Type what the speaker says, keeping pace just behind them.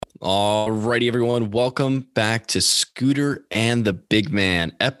Alrighty, everyone. Welcome back to Scooter and the Big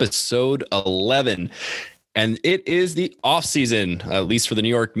Man, episode 11. And it is the offseason, at least for the New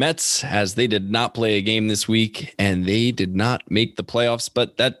York Mets, as they did not play a game this week and they did not make the playoffs.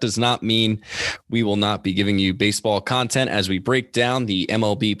 But that does not mean we will not be giving you baseball content as we break down the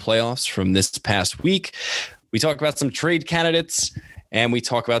MLB playoffs from this past week. We talk about some trade candidates, and we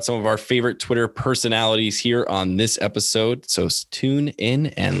talk about some of our favorite Twitter personalities here on this episode. So tune in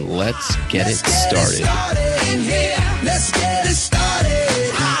and let's get it started. Let's get it started.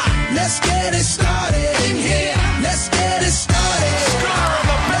 Let's get it started in here. Let's get it started. Scooter and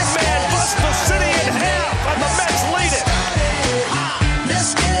the Big Man bust the city in half, and the Mets lead it.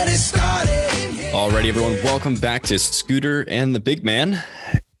 Let's get it started in here. Alrighty, everyone. Welcome back to Scooter and the Big Man.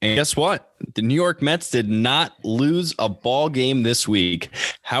 And guess what? The New York Mets did not lose a ball game this week.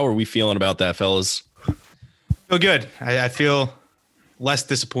 How are we feeling about that, fellas? Feel good. I feel less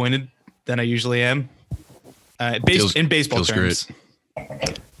disappointed than I usually am. In baseball terms.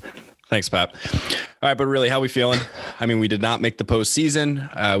 Great. Thanks, Pap. All right, but really, how are we feeling? I mean, we did not make the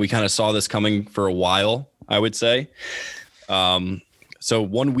postseason. We kind of saw this coming for a while, I would say. So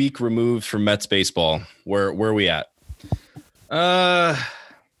 1 week removed from Mets baseball. Where are we at?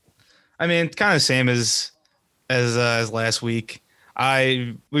 I mean, kind of the same as last week.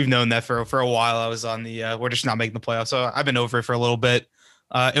 We've known that for a while. I was on the we're just not making the playoffs, so I've been over it for a little bit.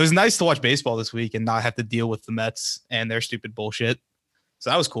 It was nice to watch baseball this week and not have to deal with the Mets and their stupid bullshit. So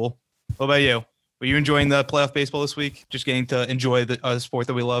that was cool. What about you? Were you enjoying the playoff baseball this week? Just getting to enjoy the sport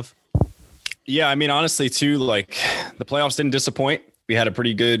that we love? Yeah, I mean, honestly, too, like the playoffs didn't disappoint. We had a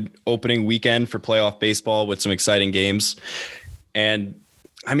pretty good opening weekend for playoff baseball with some exciting games. And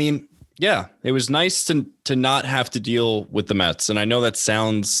I mean, yeah, it was nice to not have to deal with the Mets. And I know that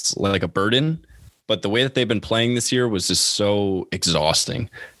sounds like a burden, but the way that they've been playing this year was just so exhausting.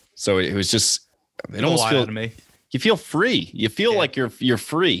 So it was just, it almost feels to me. You feel free. You feel like you're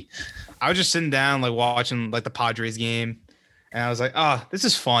free. I was just sitting down, like watching like the Padres game, and I was like, this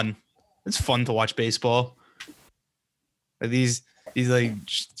is fun. It's fun to watch baseball. Like these like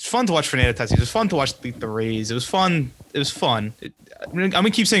it's fun to watch Fernando Tatis. It was fun to watch the Rays. It was fun. I'm gonna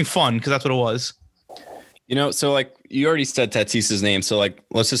keep saying fun because that's what it was. You know, so like you already said Tatis's name, so like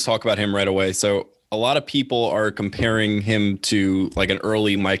let's just talk about him right away. So a lot of people are comparing him to like an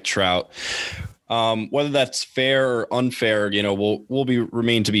early Mike Trout. Whether that's fair or unfair, you know, will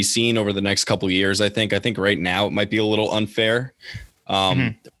remain to be seen over the next couple of years. I think right now it might be a little unfair.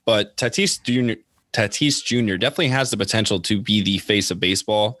 But Tatis Jr. definitely has the potential to be the face of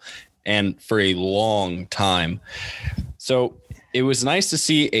baseball and for a long time. So it was nice to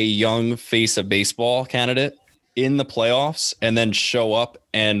see a young face of baseball candidate in the playoffs and then show up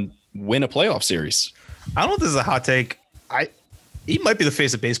and win a playoff series. I don't know if this is a hot take. He might be the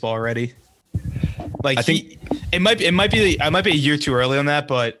face of baseball already. Like I think it might be a year too early on that,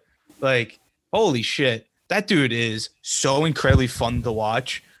 but like holy shit, that dude is so incredibly fun to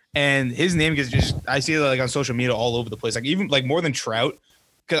watch, and his name gets I see it like on social media all over the place, like even like more than Trout,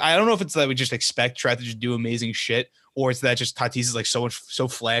 because I don't know if it's that we just expect Trout to just do amazing shit, or it's that just Tatis is like so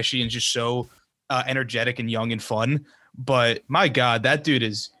flashy and just so energetic and young and fun. But my God, that dude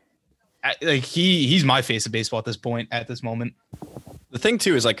is like he's my face of baseball at this moment. The thing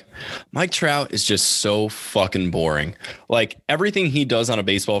too is like Mike Trout is just so fucking boring. Like everything he does on a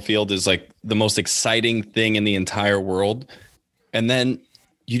baseball field is like the most exciting thing in the entire world. And then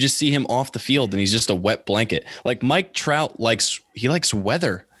you just see him off the field and he's just a wet blanket. Like Mike Trout likes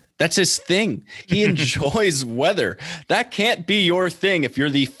weather. That's his thing. He enjoys weather. That can't be your thing if you're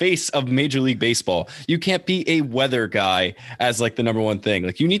the face of Major League Baseball. You can't be a weather guy as like the number one thing.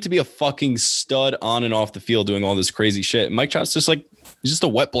 Like you need to be a fucking stud on and off the field doing all this crazy shit. Mike Trout's just like, he's just a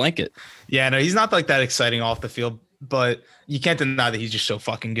wet blanket. Yeah, no, he's not like that exciting off the field, but you can't deny that he's just so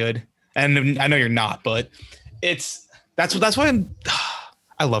fucking good. And I know you're not, but that's why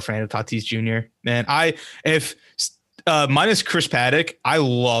I love Fernando Tatis Jr. Man, if minus Chris Paddock, I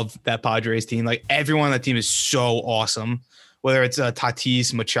love that Padres team. Like everyone on that team is so awesome. Whether it's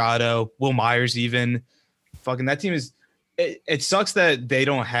Tatis, Machado, Will Myers, even fucking that team is. It sucks that they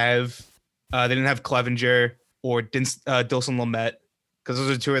didn't have Clevenger or Dilson Lamet, because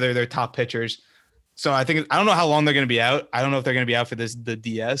those are two of their top pitchers. So I don't know how long they're going to be out. I don't know if they're going to be out for the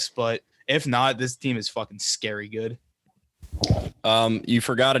DS, but if not, this team is fucking scary good. You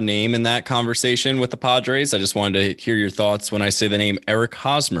forgot a name in that conversation with the Padres. I just wanted to hear your thoughts when I say the name Eric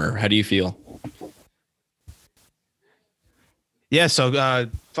Hosmer. How do you feel? Yeah, so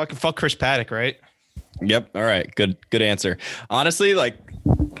fuck Chris Paddock, right? Yep. All right. Good answer. Honestly, like,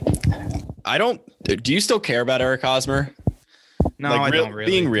 do you still care about Eric Hosmer? No, like I don't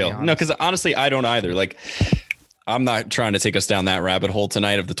really. being to be real. No, honest. because honestly, I don't either. Like, I'm not trying to take us down that rabbit hole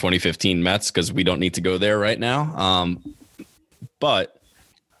tonight of the 2015 Mets because we don't need to go there right now. But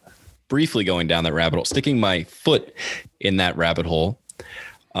briefly going down that rabbit hole, sticking my foot in that rabbit hole.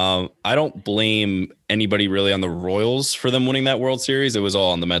 I don't blame anybody really on the Royals for them winning that World Series. It was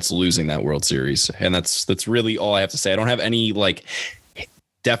all on the Mets losing that World Series. And that's really all I have to say. I don't have any like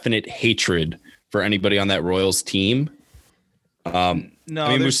definite hatred for anybody on that Royals team. No,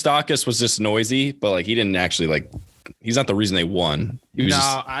 I mean, Moustakas was just noisy, but like he didn't actually like. He's not the reason they won. He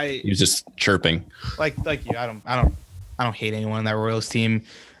was just chirping. Like you. I don't hate anyone on that Royals team.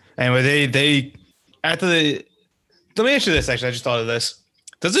 Anyway, they after the. Let me ask you this. Actually, I just thought of this.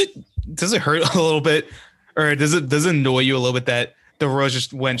 Does it hurt a little bit, or does it annoy you a little bit that the Royals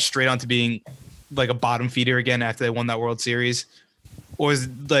just went straight on to being like a bottom feeder again after they won that World Series, or is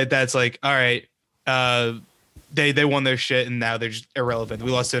like that's like all right, they won their shit and now they're just irrelevant.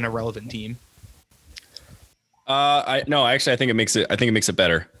 We lost to an irrelevant team. I think it makes it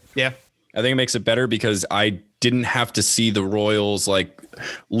better. Yeah. I think it makes it better because I didn't have to see the Royals like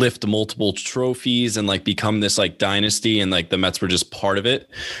lift multiple trophies and like become this like dynasty and like the Mets were just part of it.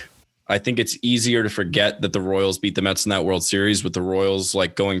 I think it's easier to forget that the Royals beat the Mets in that World Series with the Royals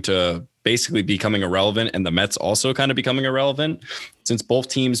like going to basically becoming irrelevant and the Mets also kind of becoming irrelevant. Since both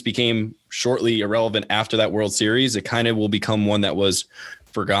teams became shortly irrelevant after that World Series, it kind of will become one that was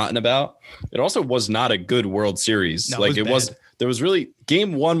forgotten about. It also was not a good World Series. No, like there was really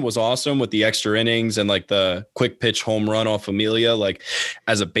game one was awesome with the extra innings and like the quick pitch home run off Amelia. Like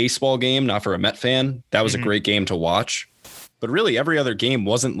as a baseball game, not for a Met fan, that was a great game to watch. But really every other game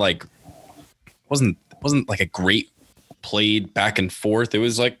wasn't like a great played back and forth. It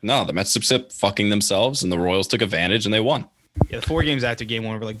was like, no, the Mets just fucking themselves and the Royals took advantage and they won. Yeah, the 4 games after game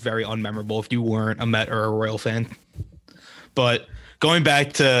 1 were like very unmemorable if you weren't a Met or a Royal fan. But going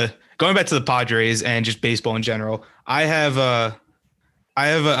back to the Padres and just baseball in general, I have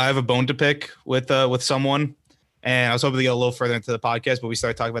a bone to pick with someone, and I was hoping to get a little further into the podcast, but we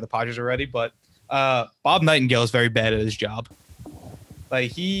started talking about the Padres already. But Bob Nightingale is very bad at his job.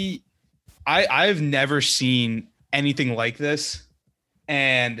 Like I've never seen anything like this,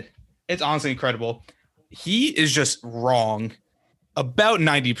 and it's honestly incredible. He is just wrong about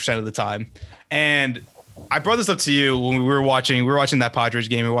 90% of the time, and I brought this up to you when we were watching that Padres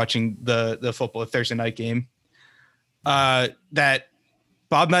game. We were watching the football Thursday night game. That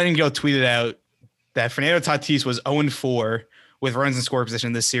Bob Nightingale tweeted out that Fernando Tatis was 0-4 with runs in scoring position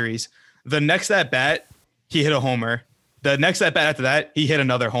in this series. The next at bat, he hit a homer. The next at bat after that, he hit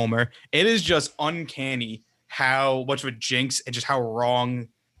another homer. It is just uncanny how much of a jinx and just how wrong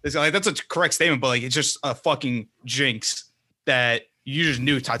this. Like that's a correct statement, but like it's just a fucking jinx that you just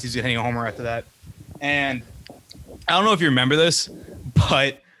knew Tatis was hitting a homer after that. And I don't know if you remember this,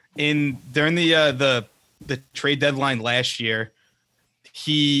 but during the trade deadline last year,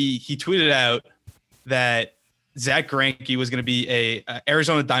 he tweeted out that Zach Greinke was going to be a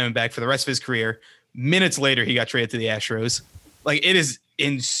Arizona Diamondback for the rest of his career. Minutes later, he got traded to the Astros. Like it is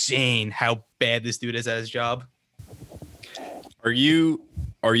insane how bad this dude is at his job. Are you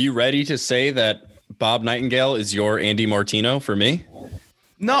ready to say that Bob Nightingale is your Andy Martino for me?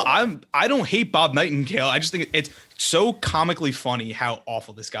 No, I don't hate Bob Nightingale. I just think it's so comically funny how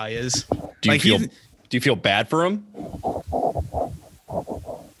awful this guy is. Do you feel bad for him?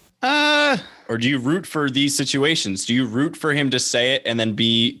 Or do you root for these situations? Do you root for him to say it and then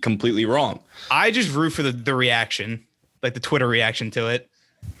be completely wrong? I just root for the reaction, like the Twitter reaction to it,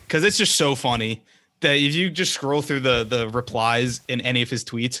 because it's just so funny that if you just scroll through the replies in any of his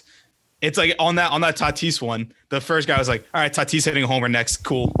tweets, it's like on that Tatis one, the first guy was like, all right, Tatis hitting a homer next.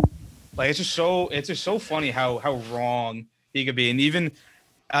 Cool. Like, it's just so funny how wrong he could be. And even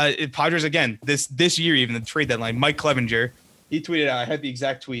Padres, again, this year, even the trade deadline, Mike Clevenger, he tweeted out, I had the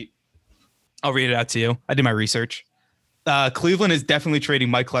exact tweet. I'll read it out to you. I did my research. Cleveland is definitely trading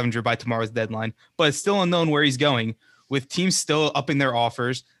Mike Clevenger by tomorrow's deadline, but it's still unknown where he's going, with teams still upping their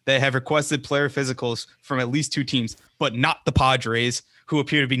offers. They have requested player physicals from at least 2 teams, but not the Padres, who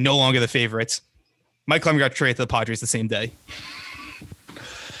appear to be no longer the favorites. Mike Clevenger got traded to the Padres the same day.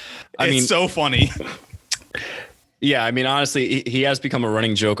 It's so funny. Yeah, I mean, honestly, he has become a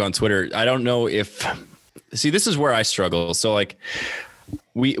running joke on Twitter. I don't know if – see, this is where I struggle. So, like,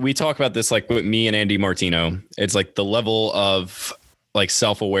 we talk about this, like, with me and Andy Martino. It's, like, the level of, like,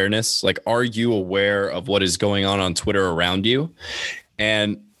 self-awareness. Like, are you aware of what is going on Twitter around you?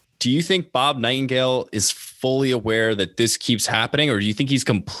 And do you think Bob Nightingale is fully aware that this keeps happening, or do you think he's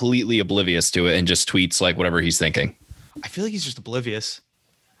completely oblivious to it and just tweets, like, whatever he's thinking? I feel like he's just oblivious.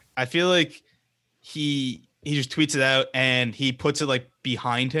 I feel like he just tweets it out and he puts it like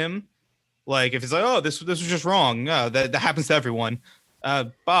behind him. Like if it's like, oh, this was just wrong. No, that happens to everyone.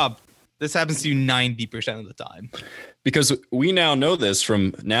 Bob, this happens to you 90% of the time. Because we now know this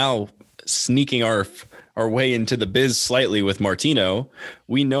from now sneaking our way into the biz slightly with Martino.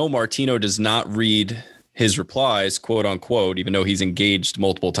 We know Martino does not read his replies, quote unquote, even though he's engaged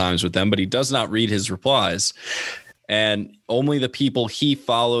multiple times with them, but he does not read his replies. And only the people he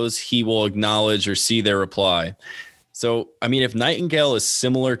follows, he will acknowledge or see their reply. So, I mean, if Nightingale is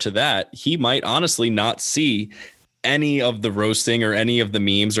similar to that, he might honestly not see any of the roasting or any of the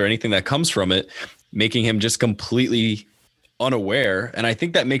memes or anything that comes from it, making him just completely unaware. And I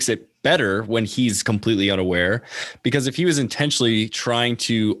think that makes it better when he's completely unaware, because if he was intentionally trying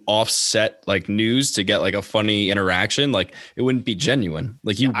to offset like news to get like a funny interaction, like it wouldn't be genuine.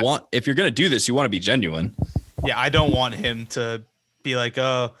 Like if you're going to do this, you want to be genuine. Yeah. I don't want him to be like,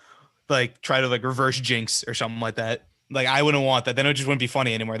 try to like reverse jinx or something like that. Like I wouldn't want that. Then it just wouldn't be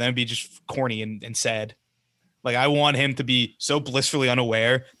funny anymore. Then it'd be just corny and sad. Like I want him to be so blissfully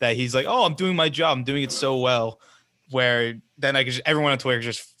unaware that he's like, oh, I'm doing my job. I'm doing it so well. Where then everyone on Twitter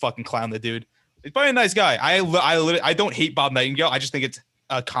just fucking clown the dude. He's probably a nice guy. I don't hate Bob Nightingale. I just think it's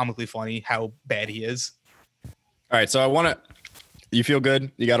comically funny how bad he is. All right, so you feel good?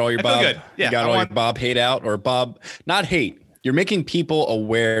 You got all your Bob? Good. Yeah, you got all your Bob hate out, or Bob not hate. You're making people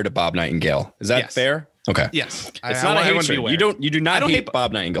aware to Bob Nightingale. Is that fair? Okay. Yes. It's not a hatred. You do not hate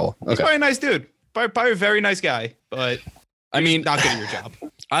Bob Nightingale. Okay. He's probably a nice dude. Probably a very nice guy, but I mean, not good at your job.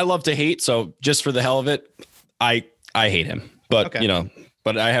 I love to hate, so just for the hell of it, I hate him, but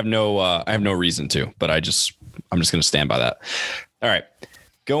but I have no reason to, but I'm just going to stand by that. All right.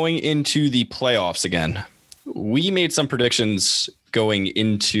 Going into the playoffs again, we made some predictions going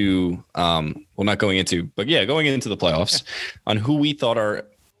into, going into the playoffs on who we thought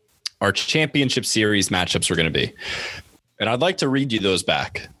our championship series matchups were going to be. And I'd like to read you those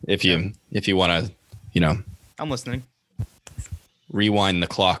back if you want to, I'm listening. Rewind the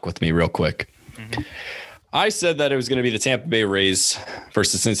clock with me real quick. Mm-hmm. I said that it was going to be the Tampa Bay Rays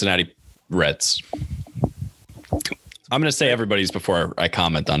versus Cincinnati Reds. I'm going to say everybody's before I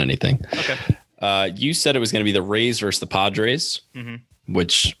comment on anything. Okay. You said it was going to be the Rays versus the Padres,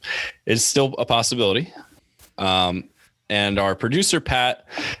 which is still a possibility. And our producer, Pat,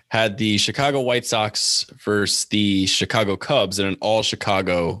 had the Chicago White Sox versus the Chicago Cubs in an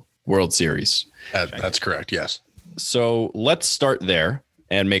all-Chicago World Series. That's correct, yes. So let's start there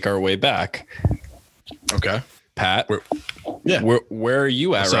and make our way back. Okay. Pat, where are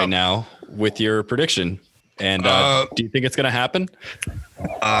you at right now with your prediction? And do you think it's going to happen?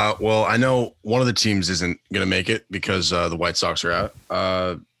 Well, I know one of the teams isn't going to make it because the White Sox are out.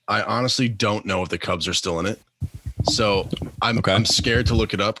 I honestly don't know if the Cubs are still in it. So I'm scared to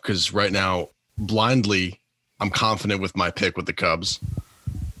look it up because right now, blindly, I'm confident with my pick with the Cubs.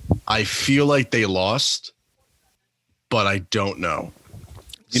 I feel like they lost, but I don't know.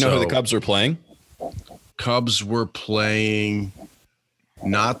 You know who the Cubs are playing? Cubs were playing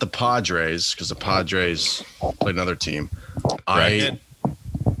not the Padres because the Padres played another team. I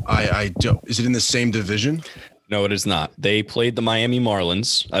don't. Is it in the same division? No, it is not. They played the Miami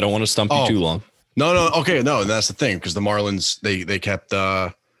Marlins. I don't want to stump you too long. No. Okay, no, and that's the thing because the Marlins they kept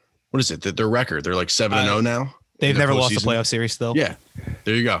what is it? Their record. They're like 7-0 now. They've never lost a playoff series still. Yeah,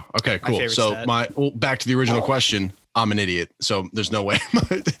 there you go. Okay, cool. So back to the original question. I'm an idiot, so there's no way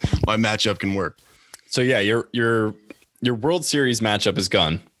my matchup can work. So yeah, your World Series matchup is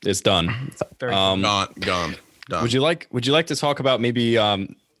gone. It's done. Gone. Would you like to talk about maybe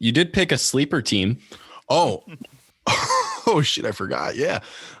you did pick a sleeper team? Oh shit, I forgot. Yeah.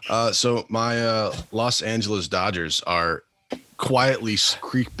 So my Los Angeles Dodgers are quietly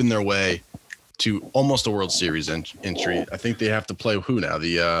creeping their way to almost a World Series entry. I think they have to play who now?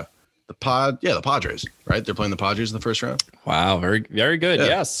 The Padres, right? They're playing the Padres in the first round. Wow, very, very good. Yeah.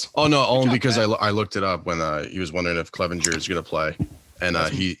 Yes. Oh no, only because I looked it up when he was wondering if Clevenger is going to play, and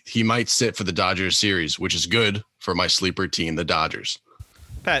he might sit for the Dodgers series, which is good for my sleeper team, the Dodgers.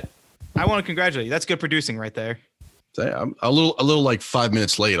 Pat, I want to congratulate you. That's good producing right there. I'm a little like 5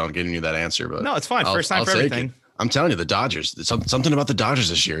 minutes late on getting you that answer, but no, it's fine. First time for everything. I'm telling you, the Dodgers. Something about the Dodgers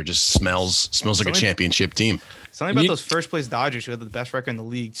this year just smells like a championship team. Something about those first place Dodgers who have the best record in the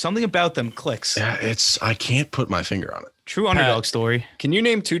league. Something about them clicks. Yeah, I can't put my finger on it. True underdog story. Can you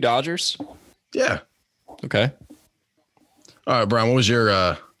name two Dodgers? Yeah. Okay. All right, Brian. What was your?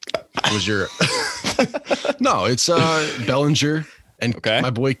 No, it's Bellinger and my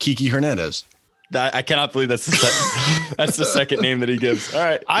boy Kiki Hernandez. I cannot believe that's the second name that he gives. All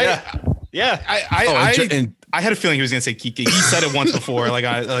right. Yeah, I had a feeling he was gonna say Kiki. He said it once before,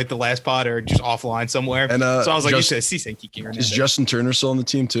 like the last pod or just offline somewhere. And so I was like, you should see Kiki Hernandez. Is Justin Turner still on the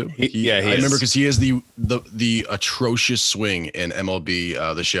team too? He I is. remember because he has the atrocious swing in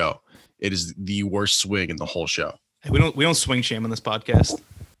MLB the show. It is the worst swing in the whole show. We don't swing shame on this podcast.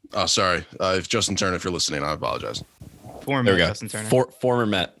 Oh, sorry. If Justin Turner, if you're listening, I apologize. Former Justin Turner. Former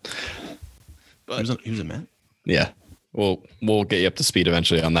Met. But, he was a Met? Yeah. We'll get you up to speed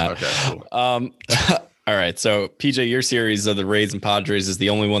eventually on that. Okay, cool. All right. So PJ, your series of the Rays and Padres is the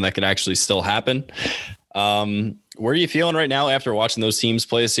only one that could actually still happen. Where are you feeling right now after watching those teams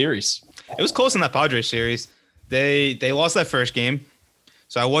play a series? It was close in that Padres series. They lost that first game,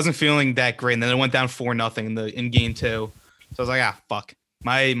 so I wasn't feeling that great. And then it went down 4-0 in game 2. So I was like, fuck.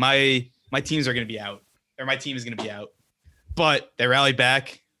 My teams are gonna be out. Or my team is gonna be out. But they rallied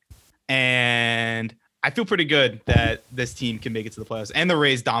back, and I feel pretty good that this team can make it to the playoffs. And the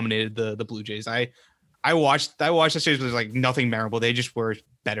Rays dominated the Blue Jays. I watched the series, but there's like nothing memorable. They just were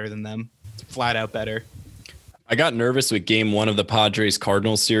better than them, flat out better. I got nervous with game 1 of the Padres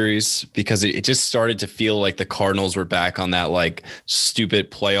Cardinals series because it just started to feel like the Cardinals were back on that like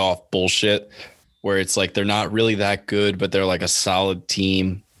stupid playoff bullshit where it's like they're not really that good, but they're like a solid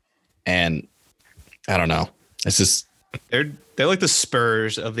team. And I don't know. It's just they're like the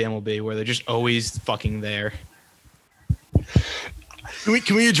Spurs of the MLB where they're just always fucking there.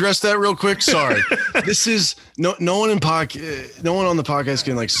 Can we address that real quick? Sorry, this is no one on the podcast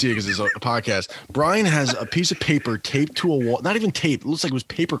can like see it because it's a podcast. Brian has a piece of paper taped to a wall, not even taped. It looks like it was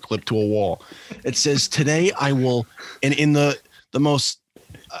paper clipped to a wall. It says, "Today I will," and in the most,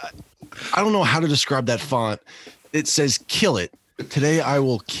 I don't know how to describe that font. It says, "Kill it." Today I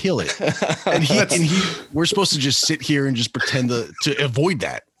will kill it. And we're supposed to just sit here and just pretend to avoid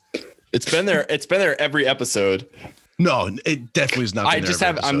that. It's been there every episode. No, it definitely is not.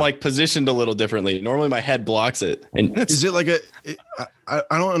 I'm like positioned a little differently. Normally my head blocks it. And is it like I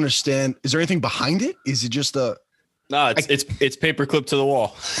don't understand. Is there anything behind it? Is it just a? No, it's paper clipped to the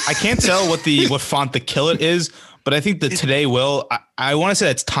wall. I can't tell what font the kill it is, but I think that today will. I want to say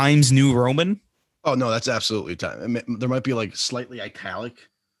that's Times New Roman. Oh no, that's absolutely time. I mean, there might be like slightly italic.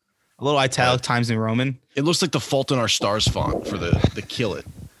 A little italic Times New Roman. It looks like the Fault in Our Stars font for the kill it.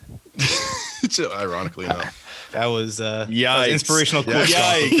 It's ironically enough. That was inspirational. Cool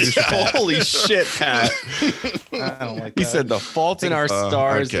Yikes. Holy shit, Pat. I don't like that. He said the Fault in Our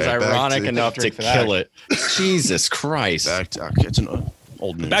Stars is ironic enough to kill it. Jesus Christ. It's an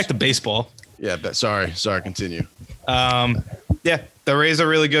old news. Back to baseball. Yeah, sorry, continue. Yeah, the Rays are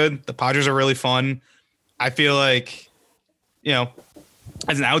really good. The Padres are really fun. I feel like,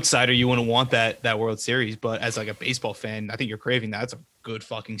 as an outsider, you wouldn't want that World Series, but as like a baseball fan, I think you're craving that. It's a good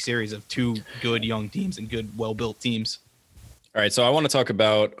fucking series of two good young teams and good, well-built teams. All right, so I want to talk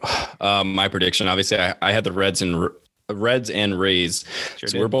about my prediction. Obviously, I had the Reds and Rays. Sure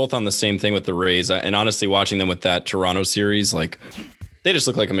so did. we're both on the same thing with the Rays. And honestly, watching them with that Toronto series, like they just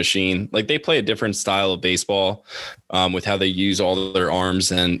look like a machine. Like they play a different style of baseball with how they use all their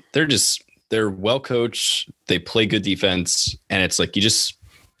arms, and they're well coached. They play good defense, and it's like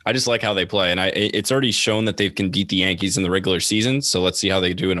I just like how they play. And it's already shown that they can beat the Yankees in the regular season. So let's see how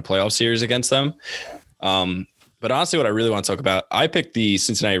they do in a playoff series against them. But honestly, what I really want to talk about, I picked the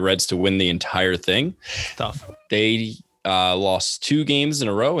Cincinnati Reds to win the entire thing. Tough. They lost 2 games in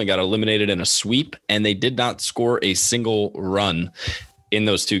a row and got eliminated in a sweep, and they did not score a single run in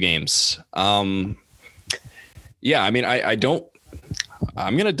those 2 games. Yeah, I mean,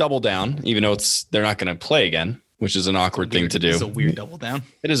 I'm going to double down, even though they're not going to play again, which is an awkward thing to do. It's a weird double down.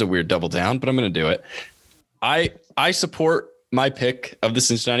 It is a weird double down, but I'm going to do it. I support my pick of the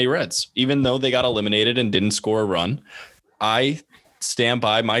Cincinnati Reds, even though they got eliminated and didn't score a run. I stand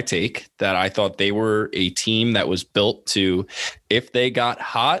by my take that I thought they were a team that was built to, if they got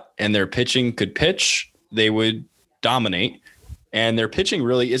hot and their pitching could pitch, they would dominate. And their pitching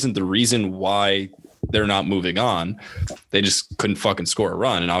really isn't the reason why they're not moving on. They just couldn't fucking score a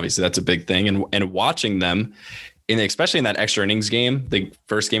run. And obviously that's a big thing. And watching them, especially in that extra innings game, the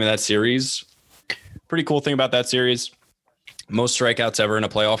first game of that series, pretty cool thing about that series, most strikeouts ever in a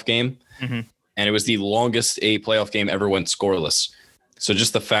playoff game. Mm-hmm. And it was the longest a playoff game ever went scoreless. So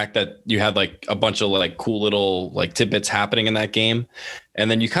just the fact that you had like a bunch of like cool little like tidbits happening in that game. And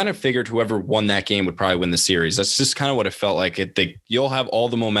then you kind of figured whoever won that game would probably win the series. That's just kind of what it felt like. You'll have all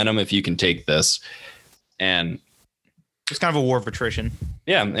the momentum if you can take this. And it's kind of a war of attrition.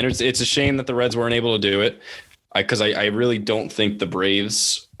 Yeah. And it's a shame that the Reds weren't able to do it. Because I really don't think the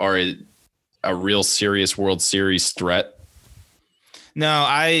Braves are a real serious World Series threat.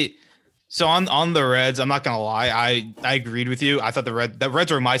 No, So on the Reds, I'm not gonna lie, I agreed with you. I thought the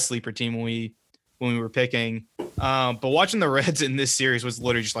Reds were my sleeper team when we were picking. But watching the Reds in this series was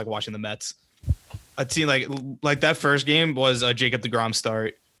literally just like watching the Mets. A team like that first game was a Jacob deGrom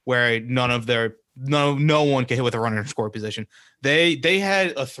start where no one could hit with a runner in score position. They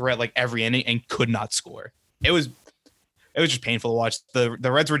had a threat like every inning and could not score. It was just painful to watch.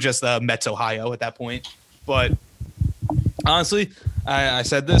 The Reds were just Mets Ohio at that point. But honestly, I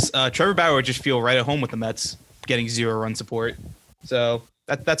said this. Trevor Bauer would just feel right at home with the Mets getting 0 run support. So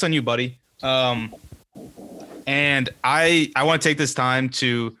that's on you, buddy. And I want to take this time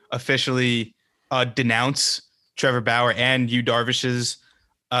to officially denounce Trevor Bauer and Yu Darvish's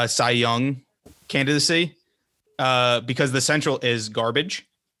Cy Young candidacy because the Central is garbage.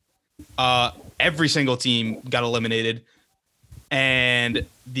 Every single team got eliminated, and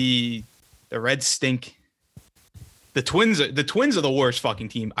the Reds stink. The Twins are the worst fucking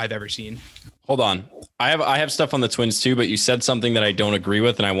team I've ever seen. Hold on. I have stuff on the Twins too, but you said something that I don't agree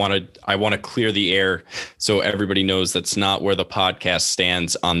with, and I want to clear the air so everybody knows that's not where the podcast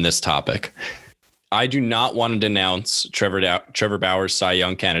stands on this topic. I do not want to denounce Trevor Bauer's Cy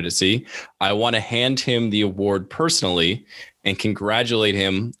Young candidacy. I want to hand him the award personally and congratulate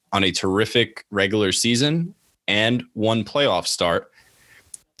him on a terrific regular season and one playoff start.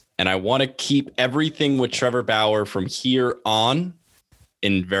 And I want to keep everything with Trevor Bauer from here on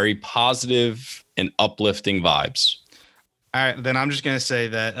in very positive and uplifting vibes. All right, then I'm just going to say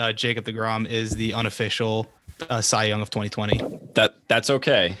that Jacob deGrom is the unofficial Cy Young of 2020. That's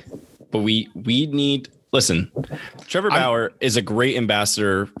okay. But we need listen. Trevor Bauer is a great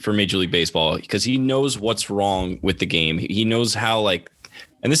ambassador for Major League Baseball because he knows what's wrong with the game. He knows how and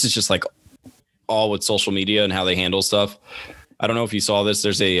this is just like all with social media and how they handle stuff. I don't know if you saw this.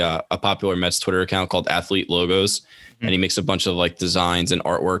 There's a popular Mets Twitter account called Athlete Logos, and he makes a bunch of designs and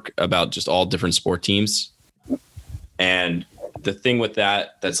artwork about just all different sport teams. And the thing with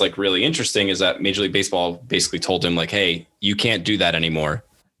that's really interesting is that Major League Baseball basically told him hey, you can't do that anymore.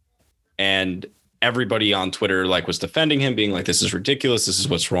 And everybody on Twitter was defending him, being this is ridiculous. This is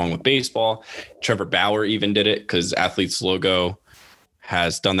what's wrong with baseball. Trevor Bauer even did it because Athlete's Logo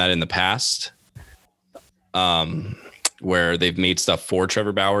has done that in the past, where they've made stuff for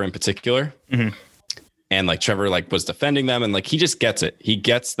Trevor Bauer in particular. Mm-hmm. And Trevor was defending them, and he just gets it. He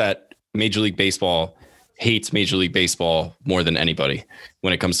gets that Major League Baseball hates Major League Baseball more than anybody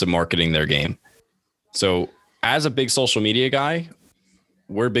when it comes to marketing their game. So as a big social media guy,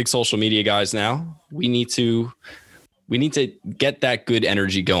 we're big social media guys now. We need to get that good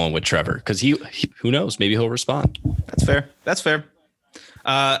energy going with Trevor because he who knows, maybe he'll respond. That's fair.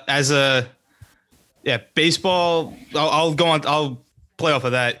 Baseball. I'll go on. I'll play off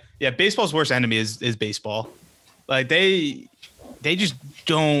of that. Yeah, baseball's worst enemy is baseball. They just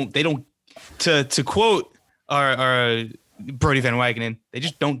don't. They don't. To quote our Brody Van Wagenen, they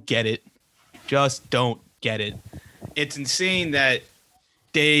just don't get it. Just don't get it. It's insane that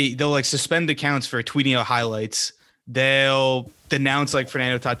they'll suspend accounts for tweeting out highlights. They'll denounce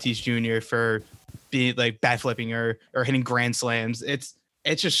Fernando Tatis Jr. for being bat flipping or hitting grand slams. It's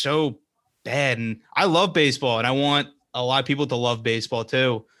just so bad. And I love baseball, and I want a lot of people to love baseball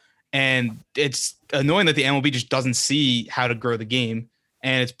too. And it's annoying that the MLB just doesn't see how to grow the game.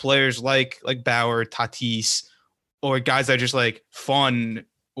 And it's players like Bauer, Tatis, or guys that are just fun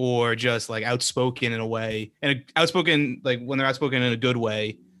or just outspoken in a way, and outspoken when they're outspoken in a good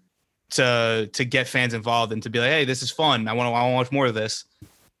way to get fans involved and to be hey, this is fun. I want to watch more of this.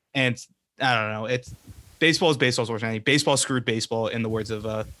 And I don't know. It's baseball's worst enemy. Baseball screwed baseball, in the words of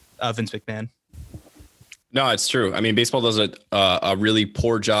Vince McMahon. No, it's true. I mean, baseball does a really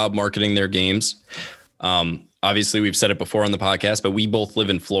poor job marketing their games. Obviously, we've said it before on the podcast, but we both live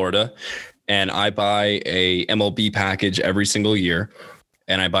in Florida, and I buy a MLB package every single year.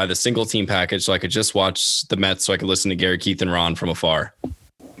 And I buy the single team package so I could just watch the Mets so I could listen to Gary, Keith, and Ron from afar.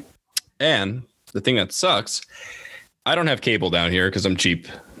 And the thing that sucks, I don't have cable down here because I'm cheap.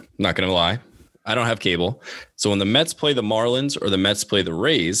 Not going to lie. I don't have cable. So when the Mets play the Marlins or the Mets play the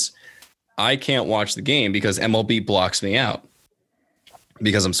Rays, I can't watch the game because MLB blocks me out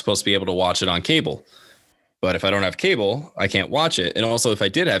because I'm supposed to be able to watch it on cable. But if I don't have cable, I can't watch it. And also, if I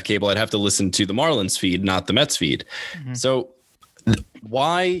did have cable, I'd have to listen to the Marlins feed, not the Mets feed. Mm-hmm. So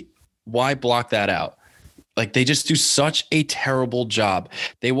why block that out? They just do such a terrible job.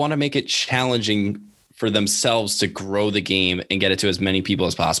 They want to make it challenging for themselves to grow the game and get it to as many people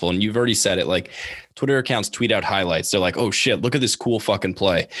as possible. And you've already said it, like Twitter accounts tweet out highlights. They're like, oh shit, look at this cool fucking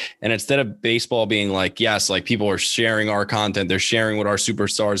play. And instead of baseball being like, yes, like people are sharing our content, they're sharing what our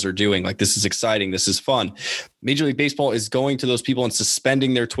superstars are doing. Like, this is exciting. This is fun. Major League Baseball is going to those people and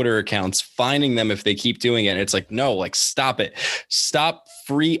suspending their Twitter accounts, fining them if they keep doing it. And it's like, no, like, stop it. Stop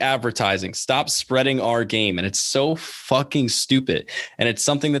free advertising. Stop spreading our game. And it's so fucking stupid. And it's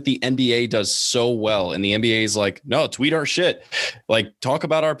something that the NBA does so well. And the NBA is like, no, tweet our shit. Like, talk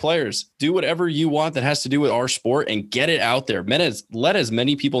about our players. Do whatever you want that has to do with our sport and get it out there. Let as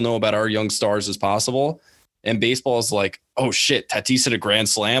many people know about our young stars as possible. And baseball is like, oh shit, Tatis hit a grand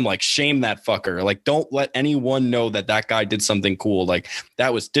slam. Like, shame that fucker. Like, don't let anyone know that that guy did something cool. Like,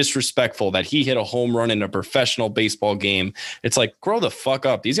 that was disrespectful that he hit a home run in a professional baseball game. It's like, grow the fuck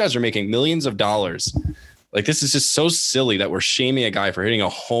up. These guys are making millions of dollars. Like, this is just so silly that we're shaming a guy for hitting a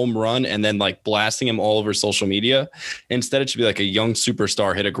home run and then like blasting him all over social media. Instead, it should be like a young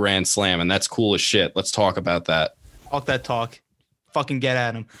superstar hit a grand slam, and that's cool as shit. Let's talk about that. Talk that talk. Fucking get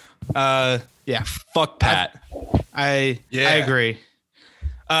at him. Yeah. Fuck Pat. I agree.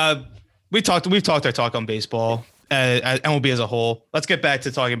 We've talked our talk on baseball, MLB as a whole. Let's get back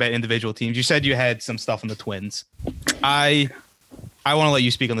to talking about individual teams. You said you had some stuff on the Twins. I want to let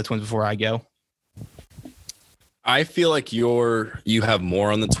you speak on the Twins before I go. I feel like you have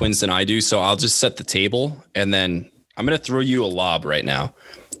more on the Twins than I do, so I'll just set the table, and then I'm going to throw you a lob right now.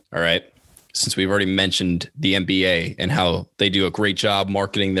 All right? Since we've already mentioned the NBA and how they do a great job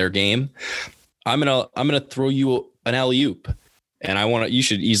marketing their game, I'm gonna throw you an alley-oop, and you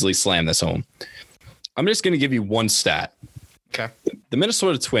should easily slam this home. I'm just gonna give you one stat. Okay. The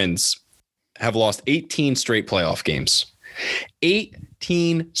Minnesota Twins have lost 18 straight playoff games.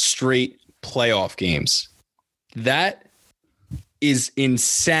 18 straight playoff games. That is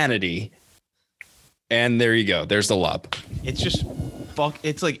insanity. And there you go. There's the lob. It's just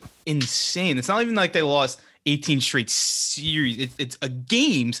it's like insane. It's not even like they lost 18 straight series. It's a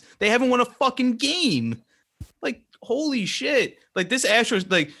games. They haven't won a fucking game. Like, holy shit. Like, this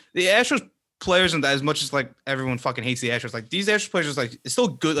Astros, like the Astros players, and as much as like everyone fucking hates the Astros, like these Astros players, like, it's still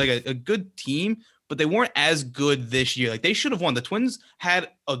good, like a good team, but they weren't as good this year. Like, they should have won. The Twins had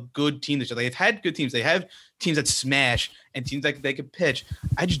a good team this year. Like, they've had good teams. They have teams that smash and teams that they could pitch.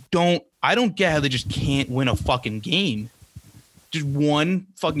 I don't get how they just can't win a fucking game. Just one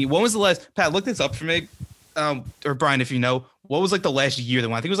fucking. When was the last? Pat, look this up for me, or Brian, if you know. What was like the last year they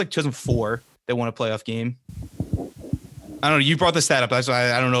won? I think it was like 2004. They won a playoff game. I don't know. You brought the stat up. That's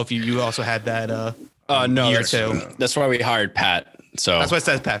why I don't know if you also had that. No, year too. That's why we hired Pat. So that's why it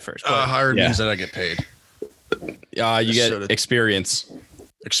says Pat first. Hired means that I get paid. You get experience,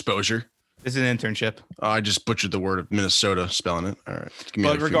 exposure. This is an internship. I just butchered the word of Minnesota spelling it. All right.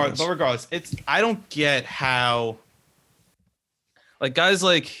 But regardless, I don't get how. Like, guys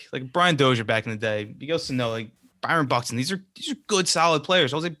like Brian Dozier back in the day, you guys to know, like Byron Buxton, these are good, solid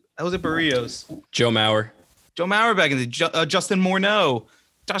players. Jose Barrios, Joe Mauer back in the Justin Morneau,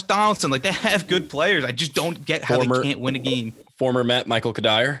 Josh Donaldson. Like, they have good players. I just don't get how they can't win a game. Former Met Michael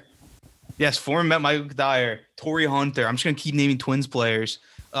Kadire. Yes, former Met Michael Kadire, Torrey Hunter. I'm just gonna keep naming Twins players.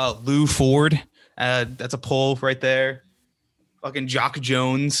 Lou Ford, that's a pull right there. Fucking Jock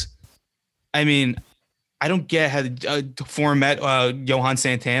Jones. I mean, I don't get how former Met Johan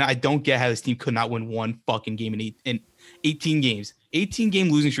Santana. I don't get how this team could not win one fucking game in 18 games. 18-game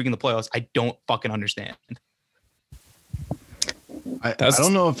losing streak in the playoffs. I don't fucking understand. I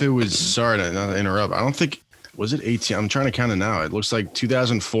don't know if it was. Sorry to interrupt. I don't think. Was it 18? I'm trying to count it now. It looks like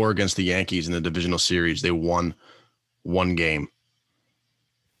 2004 against the Yankees in the divisional series. They won one game.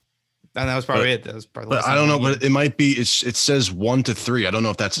 And that was probably it. That was probably. But I don't know. But it might be. It says 1-3. I don't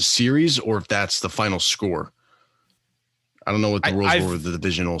know if that's a series or if that's the final score. I don't know what the rules were with the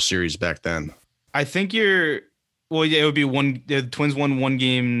divisional series back then. I think you're. Well, yeah, it would be one. The Twins won one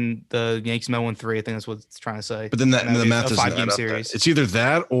game. The Yankees won 3. I think that's what it's trying to say. But then the math doesn't add up. Series. It's either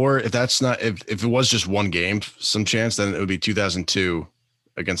that or if that's not if it was just one game, some chance, then it would be 2002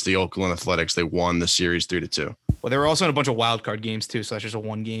 against the Oakland Athletics. They won the series 3-2. Well, they were also in a bunch of wild card games too, so that's just a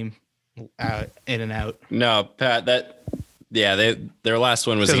one game in and out. No, Pat. Their last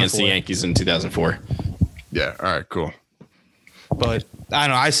one was against the Yankees in 2004. Yeah. All right. Cool. But I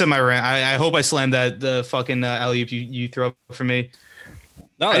don't know. I said my rant. I hope I slammed the fucking alley-oop you throw up for me.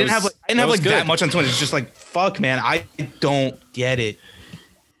 No, I didn't have that much on Twins. It's just like, fuck, man. I don't get it.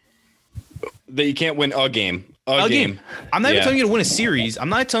 That you can't win a game. A game. I'm not even telling you to win a series. I'm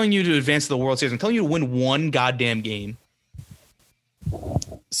not telling you to advance to the World Series. I'm telling you to win one goddamn game.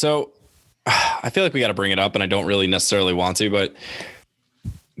 So I feel like we got to bring it up, and I don't really necessarily want to, but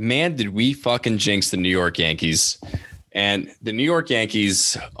man, did we fucking jinx the New York Yankees. And the New York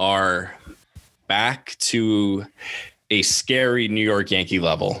Yankees are back to a scary New York Yankee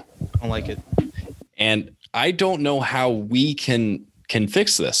level. I don't like it. And I don't know how we can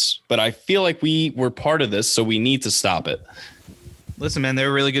fix this, but I feel like we were part of this, so we need to stop it. Listen, man, they're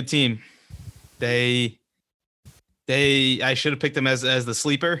a really good team. I should have picked them as the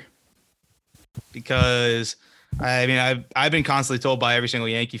sleeper because I mean I've been constantly told by every single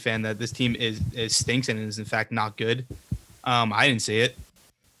Yankee fan that this team is stinks and is in fact not good. I didn't see it.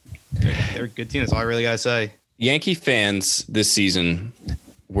 They're a good team. That's all I really gotta say. Yankee fans this season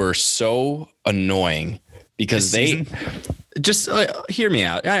were so annoying because they just hear me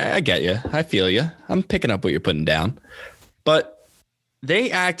out. I get you. I feel you. I'm picking up what you're putting down, but they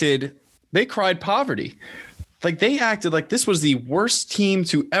cried poverty. Like they acted like this was the worst team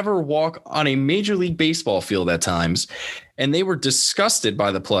to ever walk on a Major League Baseball field at times. And they were disgusted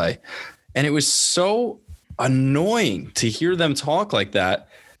by the play. And it was so annoying to hear them talk like that.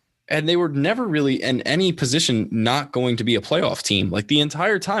 And they were never really in any position not going to be a playoff team. Like the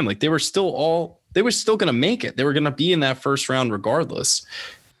entire time, like they were still going to make it. They were going to be in that first round regardless.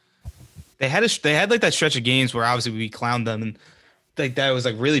 They had like that stretch of games where obviously we clowned them and like that was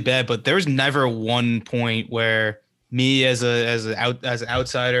like really bad, but there was never one point where me as an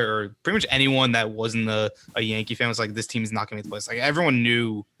outsider or pretty much anyone that wasn't a Yankee fan was like, this team is not going to make the playoffs. Like everyone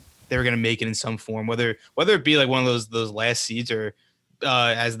knew they were going to make it in some form, whether it be like one of those last seeds or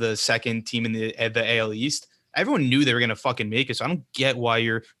as the second team in the AL East. Everyone knew they were going to fucking make it. So I don't get why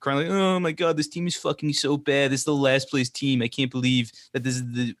you're crying like, oh my God, this team is fucking so bad. This is the last place team. I can't believe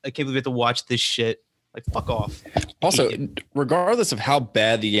that I can't believe I have to watch this shit. Like, fuck off. Also, regardless of how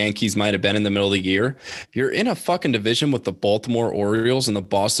bad the Yankees might have been in the middle of the year, you're in a fucking division with the Baltimore Orioles and the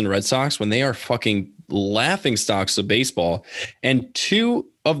Boston Red Sox when they are fucking laughing stocks of baseball. And 2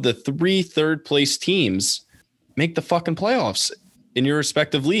 of the 3 third place teams make the fucking playoffs in your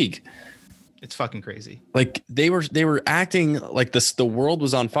respective league. It's fucking crazy. Like they were acting like the world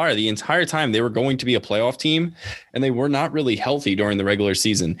was on fire the entire time. They were going to be a playoff team and they were not really healthy during the regular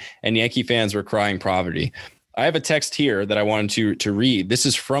season. And Yankee fans were crying poverty. I have a text here that I wanted to read. This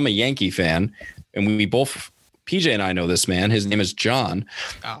is from a Yankee fan. And we both, PJ and I know this man. His name is John.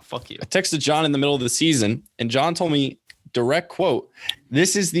 Oh, fuck you. I texted John in the middle of the season and John told me, direct quote,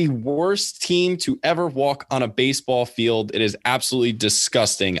 "This is the worst team to ever walk on a baseball field. It is absolutely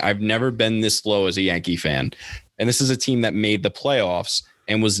disgusting. I've never been this low as a Yankee fan." And this is a team that made the playoffs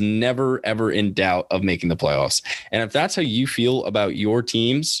and was never, ever in doubt of making the playoffs. And if that's how you feel about your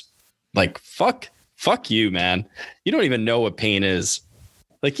teams, like, fuck you, man. You don't even know what pain is.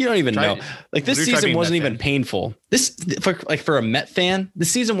 Like, you don't even know. Like, this season wasn't even painful. For a Met fan,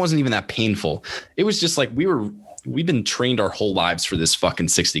 this season wasn't even that painful. It was just like we've been trained our whole lives for this fucking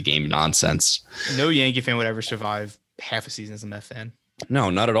 60 game nonsense. No Yankee fan would ever survive half a season as a Met fan.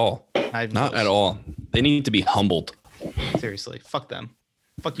 No, not at all. Not at all. They need to be humbled. Seriously. Fuck them.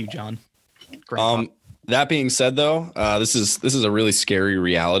 Fuck you, John. That being said though, this is a really scary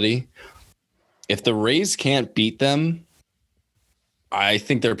reality. If the Rays can't beat them, I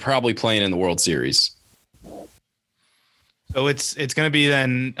think they're probably playing in the World Series. So it's going to be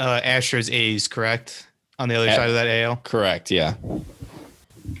then Astros A's, correct? On the other side of that AL? Correct, yeah.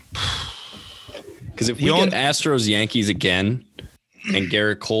 Because if we get Astros Yankees again and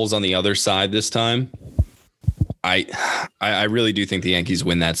Garrett Cole's on the other side this time, I really do think the Yankees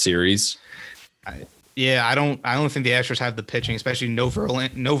win that series. I don't think the Astros have the pitching, especially no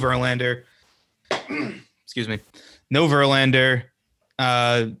Verlander. Excuse me. No Verlander.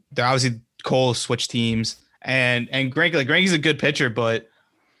 They're obviously Cole switch teams. And Greinke's a good pitcher, but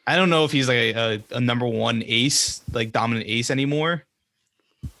I don't know if he's like a number one ace, like dominant ace anymore.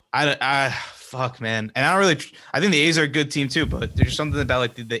 Fuck, man. And I think the A's are a good team too, but there's something about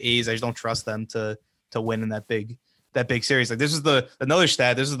like the A's. I just don't trust them to win in that big series. Like this is another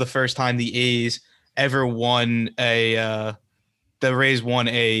stat. This is the first time the A's ever won the Rays won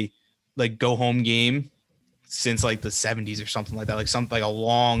a like go home game since like the 70s or something like that. Like a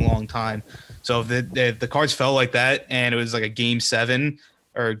long time. So if the cards fell like that and it was like a game 7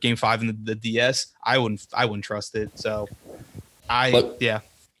 or game 5 in the DS, I wouldn't trust it. So I put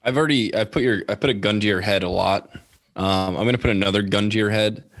a gun to your head a lot. I'm going to put another gun to your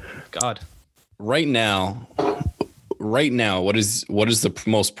head. God. Right now, what is the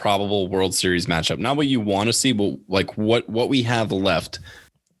most probable World Series matchup? Not what you want to see, but like what we have left.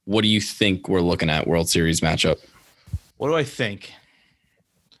 What do you think we're looking at World Series matchup? What do I think?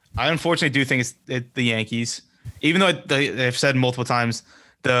 I unfortunately do think it's the Yankees. Even though they've said multiple times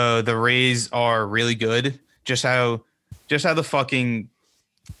the Rays are really good. Just how the fucking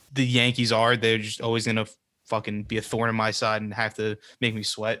the Yankees are, they're just always gonna fucking be a thorn in my side and have to make me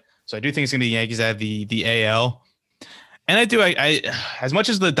sweat. So I do think it's gonna be the Yankees that have the AL. And I as much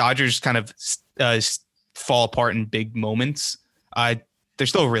as the Dodgers kind of fall apart in big moments, they're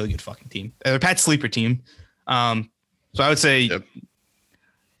still a really good fucking team. They're Pat's sleeper team. So I would say,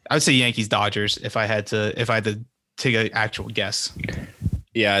 Yankees Dodgers if I had to take an actual guess.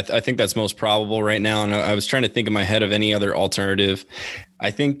 Yeah, I think that's most probable right now. And I was trying to think in my head of any other alternative.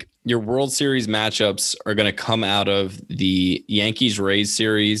 I think your World Series matchups are going to come out of the Yankees-Rays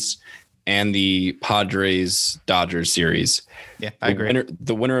series and the Padres-Dodgers series. Yeah, I agree.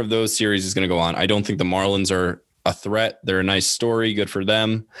 The winner of those series is going to go on. I don't think the Marlins are a threat. They're a nice story. Good for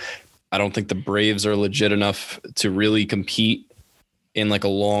them. I don't think the Braves are legit enough to really compete in like a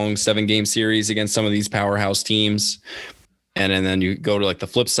long 7-game series against some of these powerhouse teams. And then you go to like the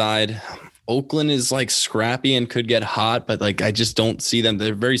flip side. Oakland is like scrappy and could get hot, but like I just don't see them.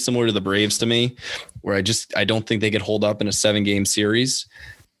 They're very similar to the Braves to me, where I don't think they could hold up in a 7-game series.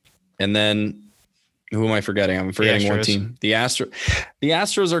 And then who am I forgetting? I'm forgetting one team. The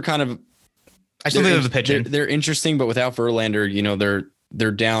Astros are kind of. I still think of the pitching. They're interesting, but without Verlander,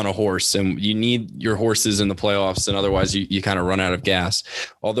 they're down a horse, and you need your horses in the playoffs, and otherwise you kind of run out of gas.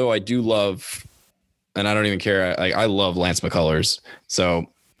 Although I do love, and I don't even care. I love Lance McCullers, so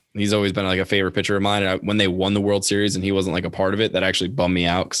he's always been like a favorite pitcher of mine. When they won the World Series and he wasn't like a part of it, that actually bummed me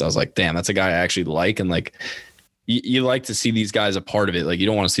out because I was like, damn, that's a guy I actually like, and like. You like to see these guys a part of it. Like you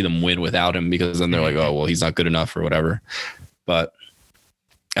don't want to see them win without him because then they're like, oh, well, he's not good enough or whatever. But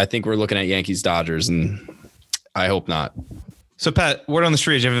I think we're looking at Yankees Dodgers, and I hope not. So Pat, word on the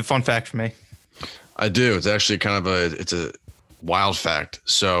street, you have a fun fact for me. I do. It's actually kind of a wild fact.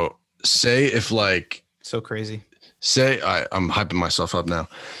 So say if like so crazy. Say I'm hyping myself up now.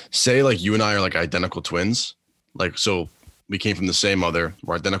 Say like you and I are like identical twins. Like so we came from the same mother.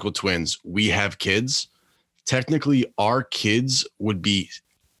 We're identical twins. We have kids. Technically, our kids would be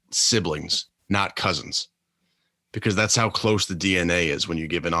siblings, not cousins, because that's how close the DNA is when you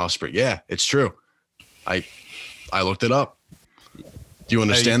give an offspring. Yeah, it's true. I looked it up. Do you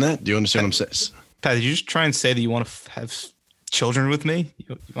understand that? Do you understand what I'm saying? Pat, did you just try and say that you want to have children with me?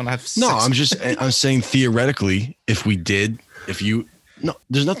 You want to have sex? No, I'm saying theoretically, if we did,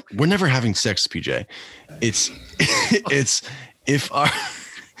 there's nothing. We're never having sex, PJ. It's if our.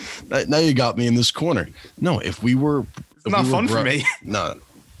 Now you got me in this corner. No, if we were, it's not fun for me. No,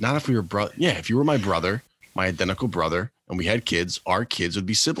 not if we were brother. Yeah, if you were my brother, my identical brother, and we had kids, our kids would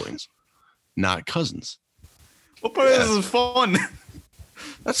be siblings, not cousins. What part of this is fun?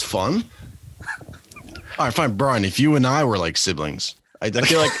 That's fun. All right, fine, Brian. If you and I were like siblings, I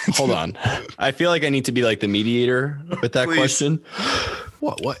feel like. Hold on. I feel like I need to be like the mediator with that question.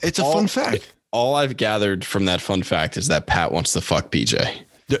 What? It's a fun fact. All I've gathered from that fun fact is that Pat wants to fuck PJ.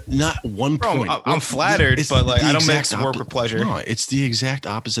 Not one point. Bro, I'm flattered, but like I don't mix work with pleasure. No, it's the exact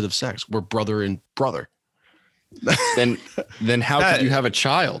opposite of sex. We're brother and brother. Then how could you have a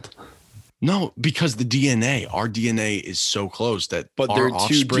child? No, because the DNA, our DNA is so close that. But they're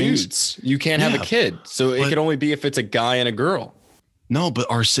two dudes. You can't have a kid, so it can only be if it's a guy and a girl. No, but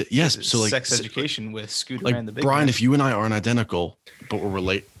so like sex education with Scooter like and the big Brian. man. If you and I aren't identical, but we're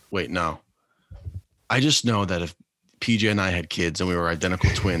related. Wait, no. I just know that if PJ and I had kids and we were identical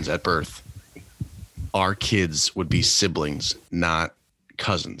twins at birth, our kids would be siblings, not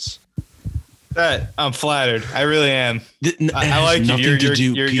cousins. That I'm flattered. I really am. I like you.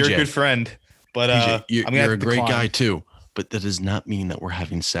 You're a good friend. But PJ, you're a great guy too. But that does not mean that we're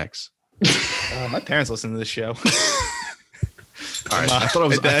having sex. My parents listen to this show. All right, I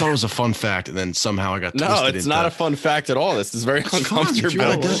thought it was a fun fact, and then somehow I got twisted. No, it's not a fun fact at all. This is very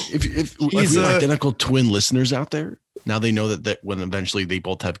uncomfortable. If we have identical twin listeners out there, now they know that when eventually they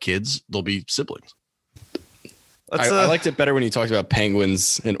both have kids, they'll be siblings. I liked it better when you talked about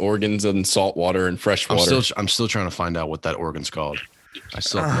penguins and organs and salt water and fresh water. I'm still trying to find out what that organ's called. I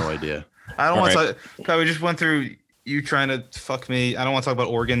still have no idea. I don't want to talk. We just went through you trying to fuck me. I don't want to talk about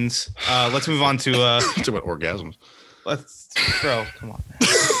organs. Let's move on to talk about orgasms. Bro, come on.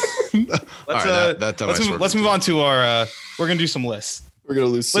 Let's move on to our. We're gonna do some lists. We're gonna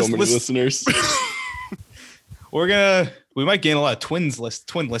lose so many listeners. We might gain a lot of twin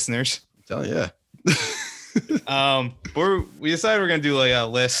listeners. Oh yeah. We decided we're gonna do like a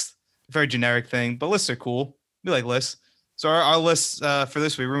list, very generic thing, but lists are cool. We like lists. So our list for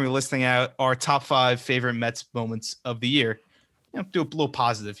this week, we're gonna be listing out our top 5 favorite Mets moments of the year. Do a little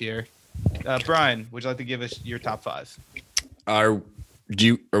positive here. Brian, would you like to give us your top 5? Are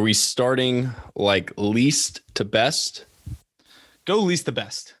we starting like least to best? Go least to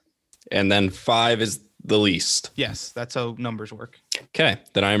best. And then 5 is the least. Yes, that's how numbers work. Okay,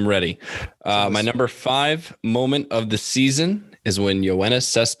 then I'm ready. My number 5 moment of the season is when Yoenis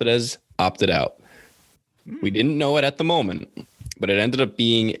Cespedes opted out. We didn't know it at the moment, but it ended up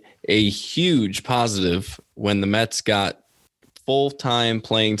being a huge positive when the Mets got full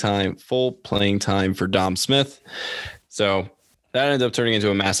playing time for Dom Smith. So that ended up turning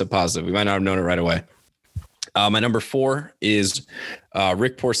into a massive positive. We might not have known it right away. My number 4 is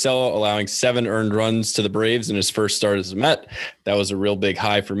Rick Porcello allowing 7 earned runs to the Braves in his first start as a Met. That was a real big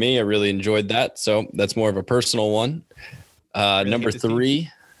high for me. I really enjoyed that. So that's more of a personal one. Number three,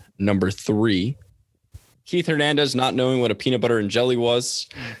 Keith Hernandez not knowing what a peanut butter and jelly was.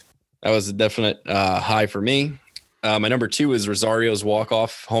 That was a definite high for me. My number 2 is Rosario's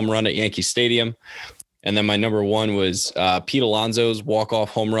walk-off home run at Yankee Stadium. And then my number 1 was Pete Alonso's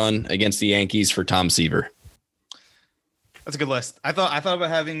walk-off home run against the Yankees for Tom Seaver. That's a good list. I thought about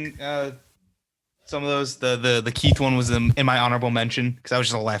having some of those. The Keith one was in my honorable mention because that was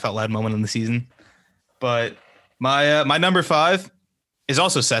just a laugh out loud moment in the season. But my number 5 is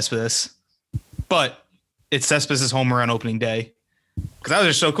also Cespedes, but it's Cespedes' home run opening day because that was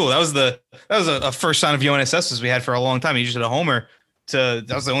just so cool. That was a first sign of Yoenis Cespedes we had for a long time. He just hit a homer. That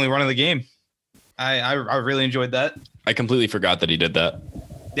was the only run of the game. I really enjoyed that. I completely forgot that he did that.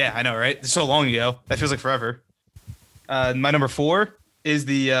 Yeah, I know, right? It's so long ago. That feels like forever. My number 4 is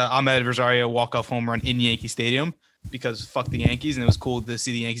the Ahmed Rosario walk-off home run in Yankee Stadium because fuck the Yankees, and it was cool to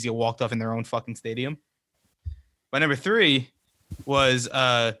see the Yankees get walked off in their own fucking stadium. My number 3 was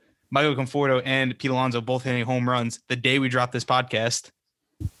Michael Conforto and Pete Alonso both hitting home runs the day we dropped this podcast,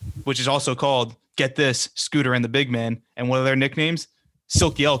 which is also called, get this, Scooter and the Big Man. And what are their nicknames?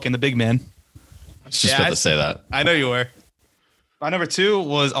 Silky Elk and the Big Man. I was just about to say that. I know you were. My number 2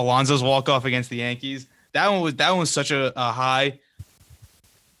 was Alonso's walk-off against the Yankees. That one was such a high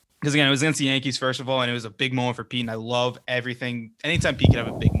because, again, it was against the Yankees, first of all, and it was a big moment for Pete, and I love everything. Anytime Pete can have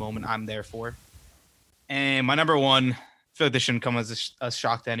a big moment, I'm there for. And my number 1, I feel like this shouldn't come as a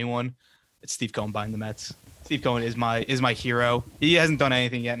shock to anyone. It's Steve Cohen buying the Mets. Steve Cohen is my hero. He hasn't done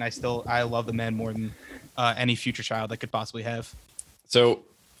anything yet, and I love the man more than any future child I could possibly have. So,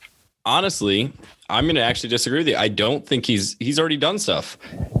 honestly, I'm going to actually disagree with you. I don't think he's already done stuff.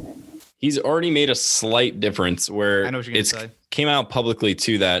 He's already made a slight difference where it came out publicly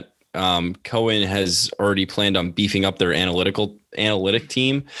too that Cohen has already planned on beefing up their analytic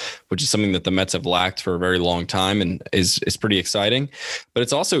team, which is something that the Mets have lacked for a very long time and is pretty exciting. But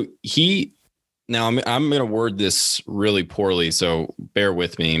it's also now I'm going to word this really poorly, so bear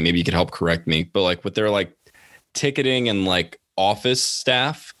with me. Maybe you could help correct me. But like with their like ticketing and like office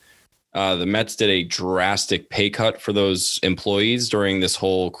staff, the Mets did a drastic pay cut for those employees during this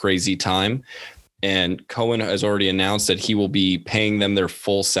whole crazy time. And Cohen has already announced that he will be paying them their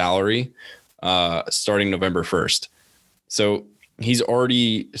full salary starting November 1st. So he's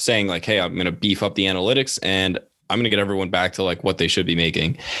already saying like, hey, I'm going to beef up the analytics and I'm going to get everyone back to like what they should be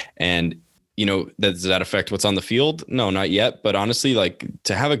making. And, does that affect what's on the field? No, not yet. But honestly, like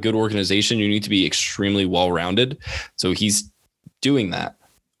to have a good organization, you need to be extremely well-rounded. So he's doing that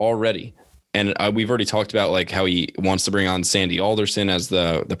already. And we've already talked about like how he wants to bring on Sandy Alderson as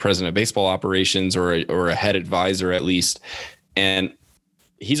the president of baseball operations or a head advisor at least. And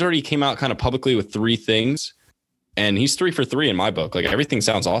he's already came out kind of publicly with 3 things and he's 3 for 3 in my book. Like everything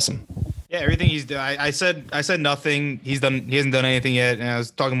sounds awesome. Yeah. Everything he's done. I said nothing. He hasn't done anything yet. And I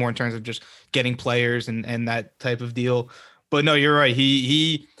was talking more in terms of just getting players and that type of deal. But no, you're right.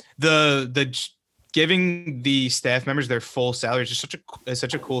 The giving the staff members their full salary is just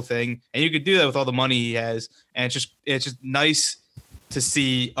such a cool thing, and you could do that with all the money he has. And it's just nice to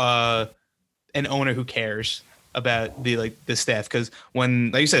see an owner who cares about the staff, because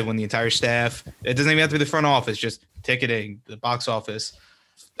when, like you said, when the entire staff, it doesn't even have to be the front office, just ticketing, the box office,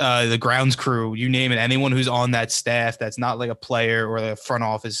 the grounds crew, you name it, anyone who's on that staff that's not like a player or a front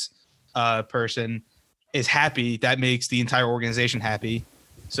office person is happy. That makes the entire organization happy.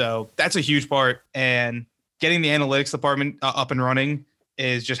 So that's a huge part, and getting the analytics department up and running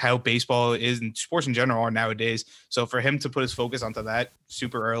is just how baseball is and sports in general are nowadays. So for him to put his focus onto that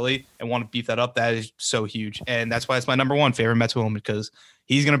super early and want to beef that up, that is so huge. And that's why it's my number 1 favorite Mets moment, because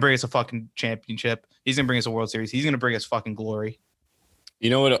he's going to bring us a fucking championship. He's going to bring us a World Series. He's going to bring us fucking glory.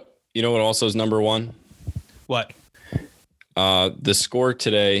 You know what also is number 1? What? The score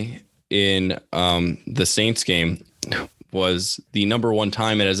today in the Saints game was the number 1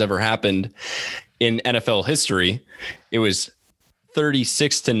 time it has ever happened in NFL history. It was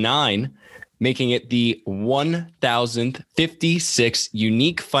 36-9, making it the 1,056th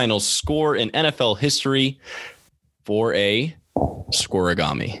unique final score in NFL history for a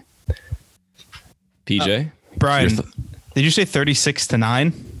scoregami. PJ, Brian, Did you say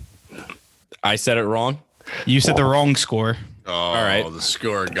 36-9? I said it wrong. You said the wrong score. Oh, all right. The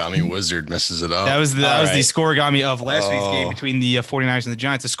Scorigami Wizard messes it up. That was the Scorigami of last week's game between the 49ers and the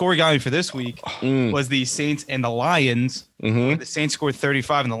Giants. The Scorigami for this week was the Saints and the Lions. Mm-hmm. The Saints scored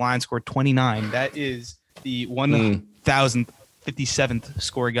 35 and the Lions scored 29. That is the 1057th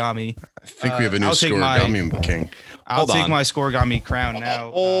Scorigami. I think we have a new Scorigami king. I'll take my Scorigami crown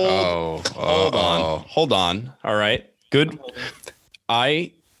now. Hold on. All right. Good.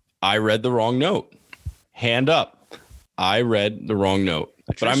 I read the wrong note. Hand up. I read the wrong note,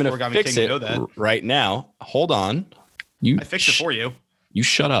 but I'm going to fix it right now. Hold on. I fixed it for you. You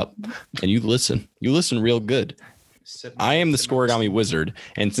shut up and you listen. You listen real good. I am the Scorigami Wizard.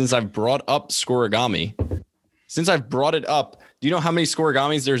 And since I've brought up Scorigami, do you know how many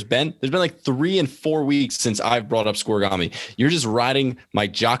Scorigamis there's been? There's been like 3 and 4 weeks since I've brought up Scorigami. You're just riding my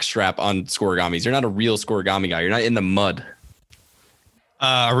jockstrap on Scorigamis. You're not a real Scorigami guy. You're not in the mud.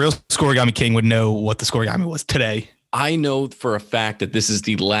 A real Scorigami king would know what the Scorigami was today. I know for a fact that this is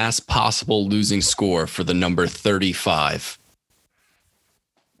the last possible losing score for the number 35.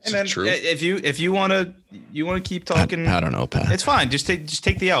 And then true? If you want to keep talking, I don't know, Pat. It's fine. Just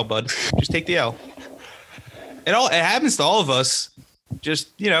take the L, bud. Just take the L. It happens to all of us. Just,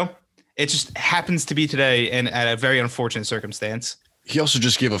 it just happens to be today and at a very unfortunate circumstance. He also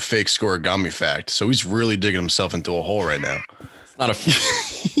just gave a fake Scorigami fact, so he's really digging himself into a hole right now. Not a fake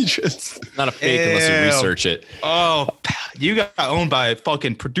unless you research it. Oh, you got owned by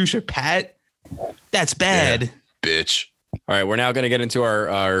fucking producer Pat. That's bad, bitch. All right, we're now going to get into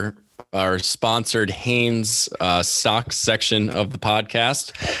our sponsored Hanes socks section of the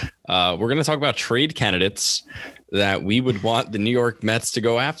podcast. We're going to talk about trade candidates that we would want the New York Mets to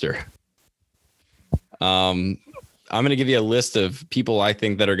go after. I'm going to give you a list of people I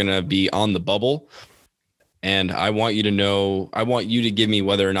think that are going to be on the bubble. And I want you to give me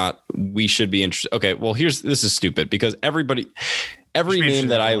whether or not we should be interested. Okay, well, this is stupid because every name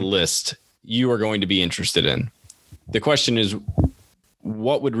that I list, you are going to be interested in. The question is,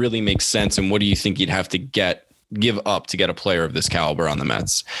 what would really make sense and what do you think you'd have to give up to get a player of this caliber on the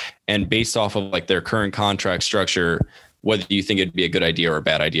Mets? And based off of like their current contract structure, whether you think it'd be a good idea or a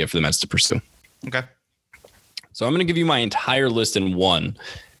bad idea for the Mets to pursue. Okay. So I'm going to give you my entire list in one.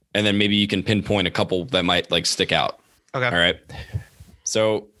 And then maybe you can pinpoint a couple that might like stick out. Okay. All right.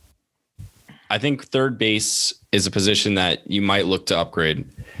 So I think third base is a position that you might look to upgrade.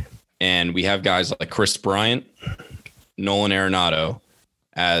 And we have guys like Chris Bryant, Nolan Arenado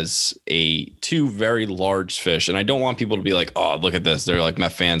as two very large fish. And I don't want people to be like, oh, look at this. They're like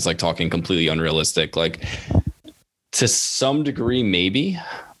Met fans like talking completely unrealistic. Like to some degree, maybe.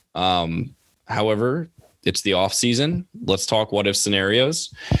 However, it's the off season. Let's talk what if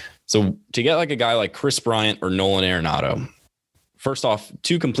scenarios. So to get like a guy like Chris Bryant or Nolan Arenado, first off,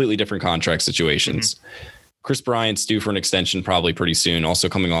 2 completely different contract situations. Mm-hmm. Chris Bryant's due for an extension probably pretty soon. Also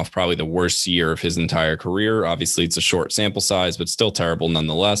coming off probably the worst year of his entire career. Obviously it's a short sample size, but still terrible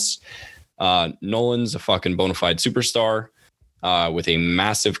nonetheless. Nolan's a fucking bona fide superstar with a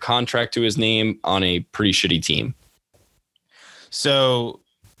massive contract to his name on a pretty shitty team. So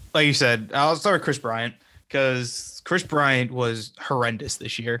like you said, I'll start with Chris Bryant. Because Chris Bryant was horrendous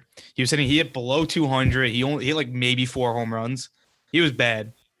this year. He hit below 200. He hit like maybe 4 home runs. He was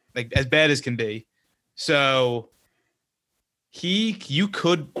bad, like as bad as can be. So you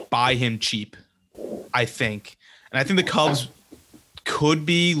could buy him cheap, I think. And I think the Cubs could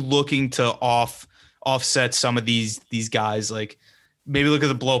be looking to offset some of these guys. Like maybe look at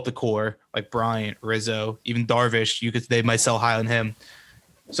the blow up the core, like Bryant, Rizzo, even Darvish. They might sell high on him.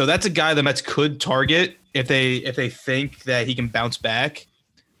 So that's a guy the Mets could target if they think that he can bounce back,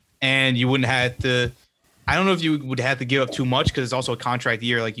 and you wouldn't have to. I don't know if you would have to give up too much because it's also a contract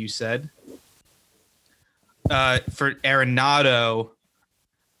year, like you said. For Arenado,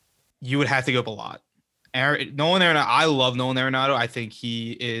 you would have to give up a lot. Nolan Arenado, I love Nolan Arenado. I think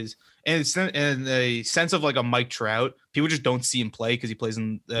he is, and in the sense of like a Mike Trout, people just don't see him play because he plays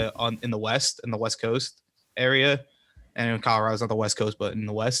in the West, in the West Coast area. And in Colorado's not the West Coast, but in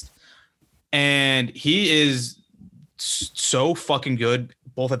the West. And he is so fucking good,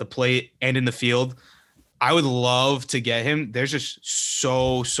 both at the plate and in the field. I would love to get him. There's just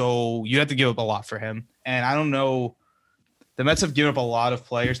so you have to give up a lot for him. And I don't know. The Mets have given up a lot of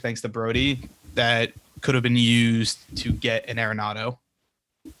players, thanks to Brody, that could have been used to get an Arenado.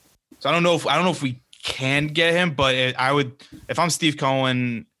 So I don't know if we can get him, but I would, if I'm Steve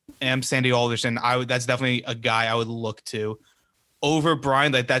Cohen and Sandy Alderson, that's definitely a guy I would look to over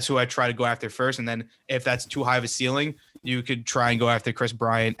Bryant. Like that's who I try to go after first. And then if that's too high of a ceiling, you could try and go after Chris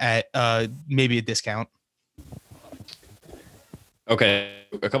Bryant at maybe a discount. Okay,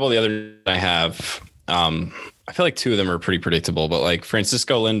 a couple of the other I have. I feel like two of them are pretty predictable, but like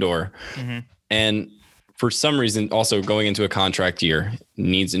Francisco Lindor, and for some reason, also going into a contract year,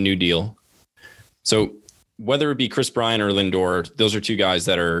 needs a new deal. So whether it be Chris Bryant or Lindor, those are two guys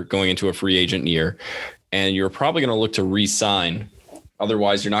that are going into a free agent year, and you're probably going to look to re-sign.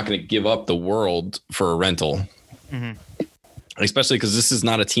 Otherwise, you're not going to give up the world for a rental. Especially because this is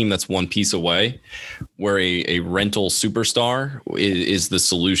not a team that's one piece away, where a rental superstar is the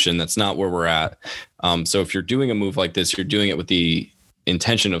solution. That's not where we're at. So if you're doing a move like this, you're doing it with the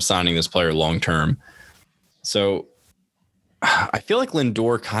intention of signing this player long term. So I feel like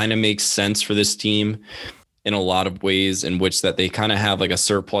Lindor kind of makes sense for this team in a lot of ways, in which that they kind of have like a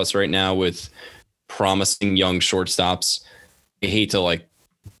surplus right now with promising young shortstops. I hate to like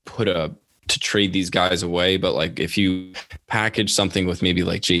to trade these guys away, but like if you package something with maybe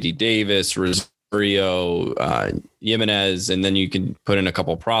like JD Davis, Rosario, Jimenez, and then you can put in a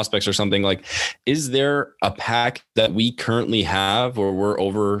couple prospects or something, like, is there a pack that we currently have or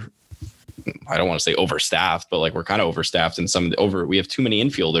we're I don't want to say overstaffed, but like we're kind of overstaffed in we have too many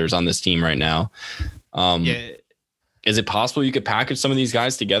infielders on this team right now. Is it possible you could package some of these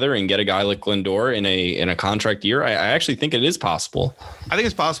guys together and get a guy like Lindor in a contract year? I actually think it is possible. I think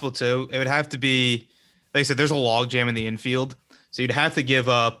it's possible too. It would have to be, like I said, there's a log jam in the infield. So you'd probably have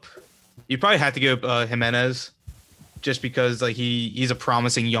to give up Jimenez, just because like he's a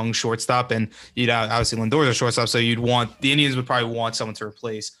promising young shortstop, and obviously Lindor's a shortstop. So the Indians would probably want someone to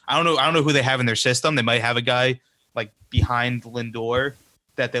replace. I don't know who they have in their system. They might have a guy like behind Lindor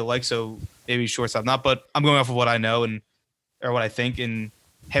that they like, so maybe shortstop not, but I'm going off of what I know or what I think, and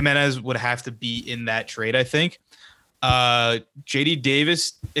Jimenez would have to be in that trade, I think. JD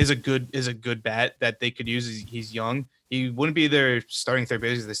Davis is a good bat that they could use. He's young. He wouldn't be their starting third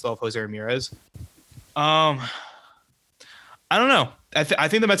base because they still have Jose Ramirez. I don't know. I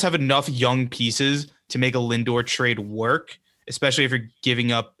think the Mets have enough young pieces to make a Lindor trade work, especially if you're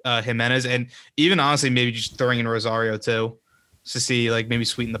giving up Jimenez, and even honestly maybe just throwing in Rosario too, to see like maybe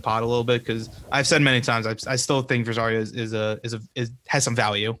sweeten the pot a little bit, because I've said many times I still think Rosario has some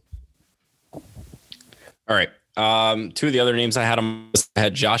value. All right, two of the other names I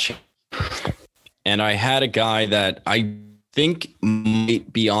had Josh, and I had a guy that I think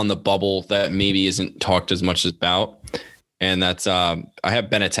might be on the bubble that maybe isn't talked as much about, and that's I have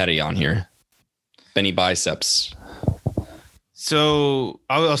Benintendi on here, Benny Biceps. So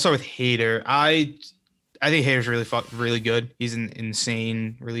I'll start with Hader. I think Hader's really good. He's an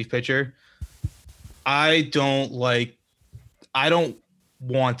insane relief pitcher. I don't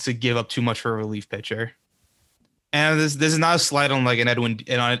want to give up too much for a relief pitcher. And this is not a slight on like on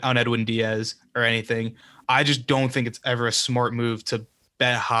Edwin Diaz or anything. I just don't think it's ever a smart move to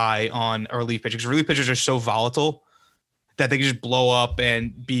bet high on a relief pitcher, because relief pitchers are so volatile that they can just blow up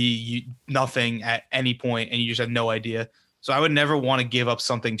and be nothing at any point, and you just have no idea. So I would never want to give up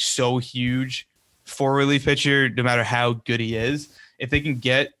something so huge for a relief pitcher, no matter how good he is. If they can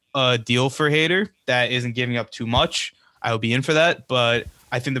get a deal for Hader that isn't giving up too much, I would be in for that. But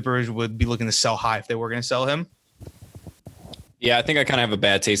I think the Brewers would be looking to sell high if they were going to sell him. Yeah, I think I kind of have a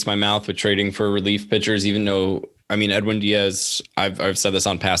bad taste in my mouth with trading for relief pitchers, even though, I mean, Edwin Diaz, I've said this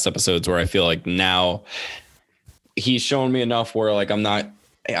on past episodes where I feel like now he's shown me enough where like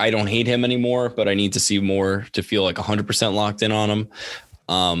I don't hate him anymore, but I need to see more to feel like 100% locked in on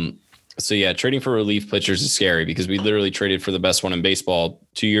him. So yeah, trading for relief pitchers is scary, because we literally traded for the best one in baseball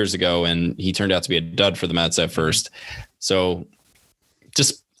 2 years ago, and he turned out to be a dud for the Mets at first. So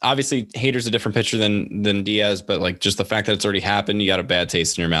just obviously Hader's a different pitcher than Diaz, but like just the fact that it's already happened, you got a bad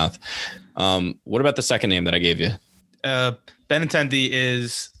taste in your mouth. What about the second name that I gave you? Benintendi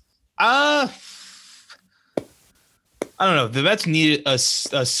is I don't know. The Mets need a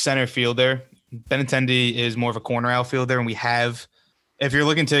center fielder. Benintendi is more of a corner outfielder, and we have. If you're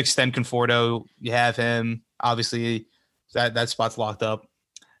looking to extend Conforto, you have him. Obviously, that spot's locked up.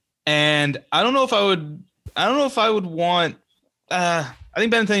 And I don't know if I would want. I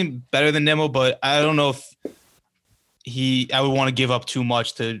think Benintendi better than Nimmo, but I don't know if I would want to give up too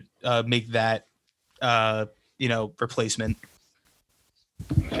much to make that replacement.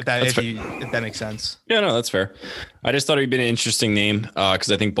 If that makes sense. Yeah, no, that's fair. I just thought it'd been an interesting name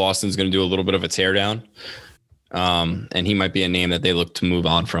because I think Boston's going to do a little bit of a teardown. And he might be a name that they look to move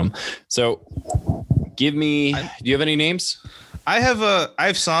on from. So do you have any names? I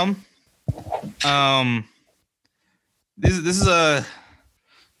have some. This is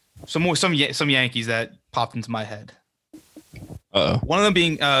some Yankees that popped into my head. Uh-oh. One of them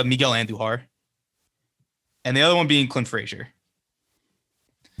being Miguel Andujar, and the other one being Clint Frazier.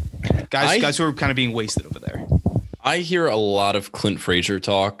 Guys who are kind of being wasted over there. I hear a lot of Clint Frazier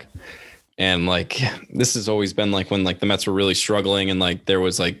talk. And like, this has always been like when like the Mets were really struggling and like there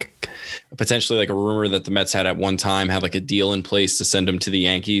was like potentially like a rumor that the Mets had at one time had like a deal in place to send him to the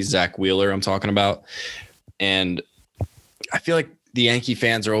Yankees, Zach Wheeler, I'm talking about. And I feel like the Yankee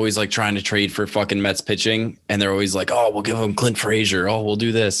fans are always like trying to trade for fucking Mets pitching. And they're always like, oh, we'll give him Clint Frazier. Oh, we'll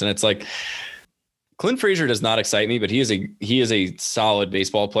do this. And it's like, Clint Frazier does not excite me, but he is a solid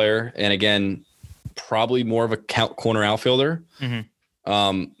baseball player. And again, probably more of a corner outfielder. Mm-hmm.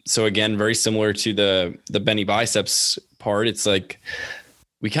 So again, very similar to the Benny Biceps part. It's like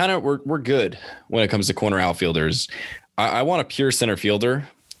we're good when it comes to corner outfielders. I want a pure center fielder.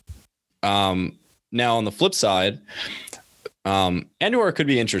 Now on the flip side, Andujar could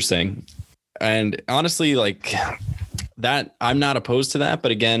be interesting, and honestly, like that, I'm not opposed to that.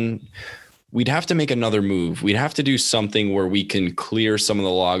 But again, we'd have to make another move. We'd have to do something where we can clear some of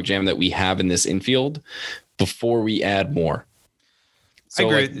the logjam that we have in this infield before we add more. So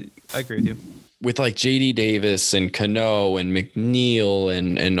I agree with you. With like JD Davis and Cano and McNeil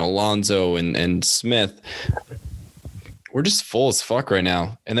and Alonso and Smith, we're just full as fuck right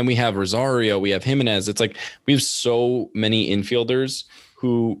now. And then we have Rosario, we have Jimenez. It's like we have so many infielders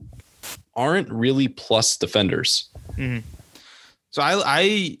who aren't really plus defenders. Mm-hmm. So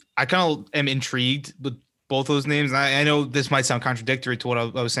I kind of am intrigued with both those names. I know this might sound contradictory to what I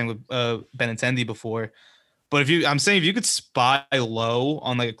was saying with Benintendi before. But if you could spy low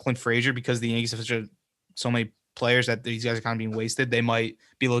on like a Clint Frazier because the Yankees have so many players that these guys are kind of being wasted, they might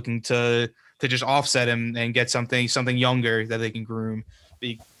be looking to just offset him and get something younger that they can groom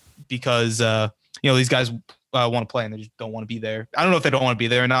because these guys want to play and they just don't want to be there. I don't know if they don't want to be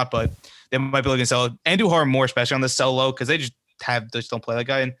there or not, but they might be looking to sell Andujar more, especially on the sell low because they just don't play that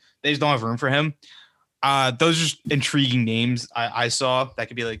guy and they just don't have room for him. Those are just intriguing names I saw that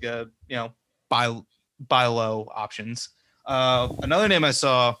could be like buy low options. Another name I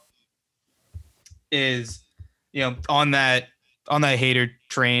saw is, on that Hader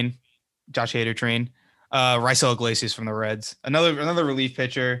train, Josh Hader train, Raisel Iglesias from the Reds. Another relief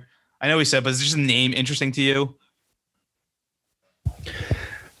pitcher. I know we said, but is just a name interesting to you?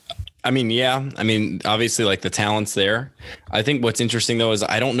 I mean, yeah. I mean, obviously, like the talent's there. I think what's interesting, though, is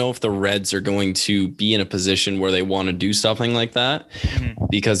I don't know if the Reds are going to be in a position where they want to do something like that. Mm-hmm.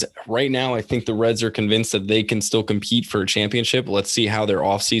 Because right now, I think the Reds are convinced that they can still compete for a championship. Let's see how their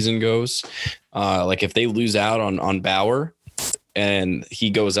offseason goes. Like if they lose out on Bauer and he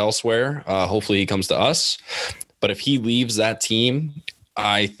goes elsewhere, hopefully he comes to us. But if he leaves that team,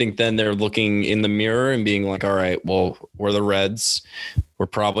 I think then they're looking in the mirror and being like, all right, well, we're the Reds. We're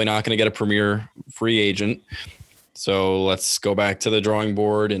probably not going to get a premier free agent. So let's go back to the drawing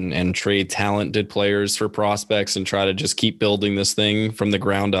board and trade talented players for prospects and try to just keep building this thing from the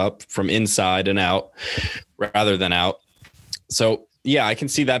ground up, from inside and out rather than out. So, yeah, I can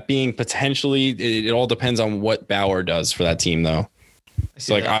see that being potentially, it all depends on what Bauer does for that team, though.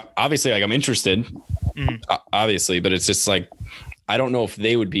 So, like, obviously, like I'm interested, obviously, but it's just like, I don't know if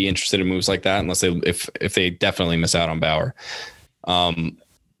they would be interested in moves like that unless if they definitely miss out on Bauer.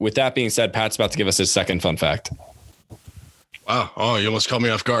 With that being said, Pat's about to give us his second fun fact. Wow. Oh, you almost caught me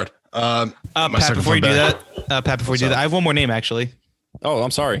off guard. Pat, before you do that, I have one more name actually. Oh,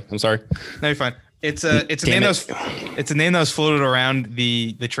 I'm sorry. No, you're fine. It's a name that was floated around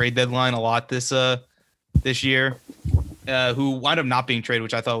the trade deadline a lot this year. Who wound up not being traded,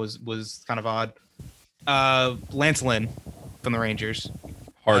 which I thought was kind of odd. Lance Lynn from the Rangers.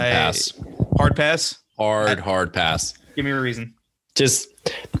 Hard pass. Hard pass. Hard pass. Give me a reason.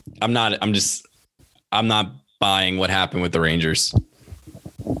 I'm not buying what happened with the Rangers.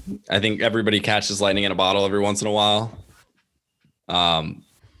 I think everybody catches lightning in a bottle every once in a while. I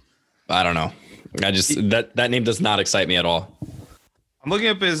don't know. That name does not excite me at all. I'm looking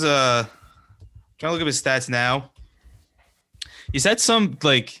up his trying to look up his stats now. He's had some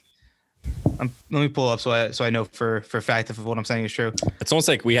like let me pull up so I know for a fact if what I'm saying is true. It's almost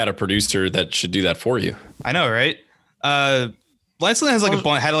like we had a producer that should do that for you. I know, right? Lance Lynn has had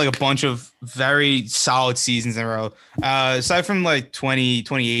a bunch of very solid seasons in a row. Aside from like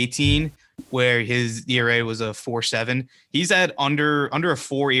 2018, where his ERA was a 4.7, he's had under a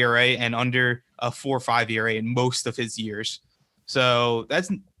 4 ERA and under a 4.5 ERA in most of his years. So that's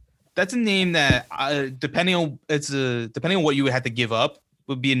a name that depending on what you would have to give up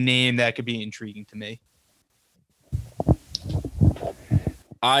would be a name that could be intriguing to me.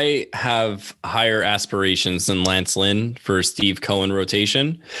 I have higher aspirations than Lance Lynn for Steve Cohen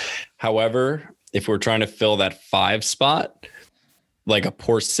rotation. However, if we're trying to fill that 5 spot, like a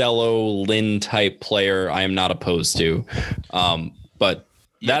Porcello Lynn type player, I am not opposed to. But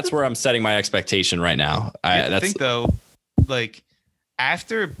that's where I'm setting my expectation right now. I think though, like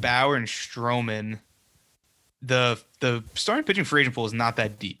after Bauer and Stroman, the starting pitching free agent pool is not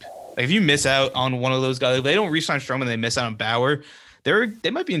that deep. Like if you miss out on one of those guys, if they don't re-sign Stroman, they miss out on Bauer. They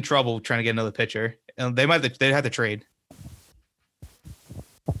might be in trouble trying to get another pitcher, and they'd have to trade.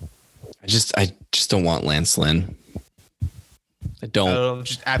 I just don't want Lance Lynn. I don't.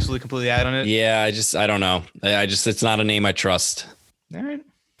 Just absolutely completely out on it. Yeah, I don't know. It's not a name I trust. All right.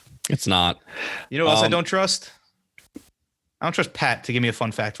 It's not. You know what else I don't trust? I don't trust Pat to give me a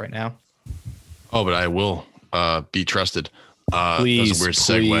fun fact right now. Oh, but I will be trusted. Please, that's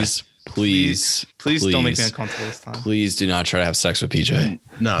a weird segue. Please don't make me uncomfortable this time. Please do not try to have sex with PJ.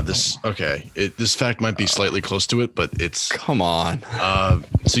 No, this fact might be slightly close to it, but it's. Come on.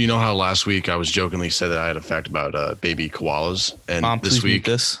 So you know how last week I was jokingly said that I had a fact about baby koalas, and Mom, this week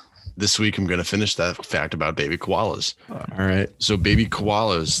this week I'm going to finish that fact about baby koalas. All right. So baby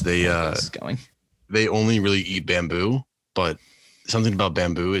koalas, they only really eat bamboo, but something about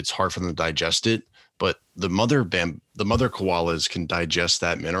bamboo, it's hard for them to digest it. But the mother koalas can digest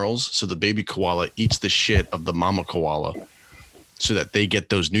that minerals. So the baby koala eats the shit of the mama koala so that they get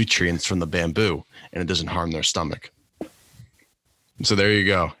those nutrients from the bamboo and it doesn't harm their stomach. So there you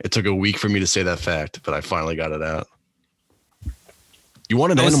go. It took a week for me to say that fact, but I finally got it out. You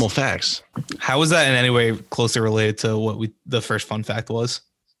wanted animal facts. How is that in any way closely related to what the first fun fact was?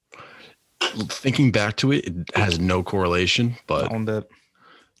 Thinking back to it, it has no correlation, but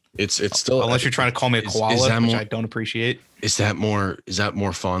it's still, unless you're trying to call me a koala, which I don't appreciate. Is that more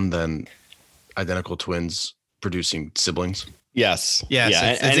fun than identical twins producing siblings? Yes. Yeah,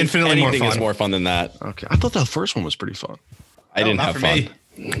 it's infinitely more fun. Is more fun than that. Okay, I thought that first one was pretty fun. I didn't have fun.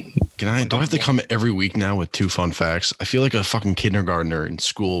 Do I have to come every week now with 2 fun facts? I feel like a fucking kindergartner in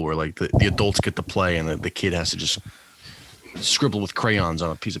school where like the adults get to play and the kid has to just scribble with crayons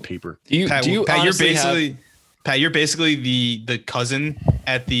on a piece of paper. Pat, you're basically the cousin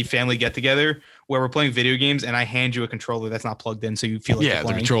at the family get together where we're playing video games and I hand you a controller that's not plugged in, so you feel like you're playing.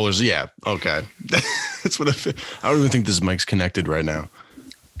 The controllers. Yeah, okay. That's what I feel. I don't even think this mic's connected right now.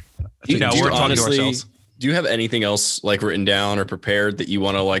 We're talking to ourselves. Do you have anything else like written down or prepared that you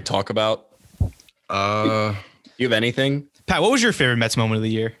want to like talk about? Do you have anything? Pat, what was your favorite Mets moment of the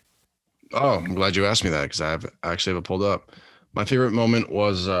year? Oh, I'm glad you asked me that because I actually have it pulled up. My favorite moment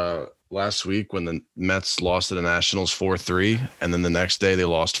was last week when the Mets lost to the Nationals 4-3, and then the next day they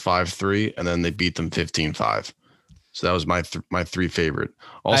lost 5-3, and then they beat them 15-5. So that was my 3 favorite.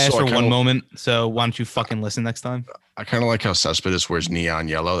 Also, I asked for one moment, so why don't you fucking listen next time? I kind of like how Cespedes wears neon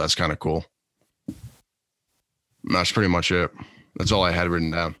yellow. That's kind of cool. That's pretty much it. That's all I had written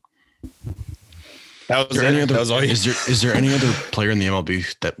down. That was all. Is there any other player in the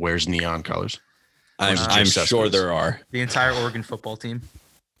MLB that wears neon colors? I'm sure there are. The entire Oregon football team.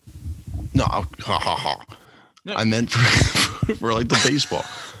 No, I meant for like the baseball.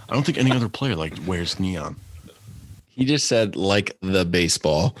 I don't think any other player like wears neon. He just said like the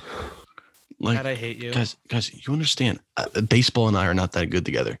baseball. Like, Pat, I hate you, guys. You understand? Baseball and I are not that good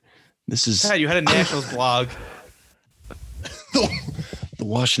together. This is. Pat, you had a Nationals blog. The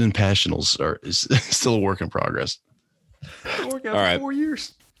Washington Nationals is still a work in progress. All right, 4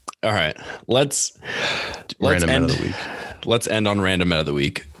 years. All right, let's end the week. Let's end on random Met of the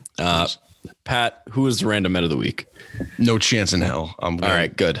week. Pat, who is the random Met of the week? No chance in hell. All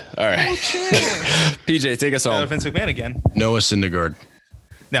right, good. All right, no PJ, take us home. Vince McMahon again. Noah Syndergaard.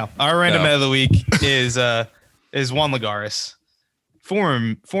 No, our random Met of the week is Juan Lagares,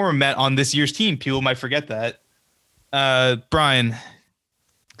 former Met on this year's team. People might forget that. Brian,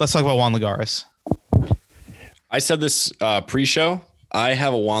 let's talk about Juan Lagares. I said this pre-show. I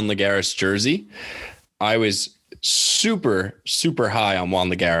have a Juan Lagares jersey. I was super, super high on Juan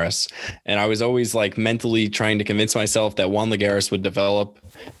Lagares, and I was always like mentally trying to convince myself that Juan Lagares would develop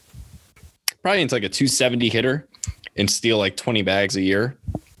probably into like a 270 hitter and steal like 20 bags a year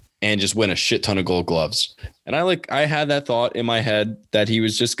and just win a shit ton of Gold Gloves. And I had that thought in my head that he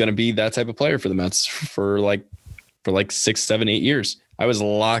was just going to be that type of player for the Mets for like 6, 7, 8 years. I was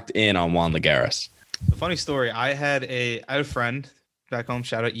locked in on Juan Lagares. A funny story. I had a friend back home.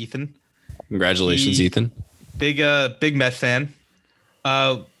 Shout out Ethan. Congratulations, Ethan. Big Met fan.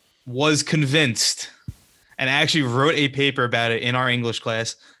 Was convinced and actually wrote a paper about it in our English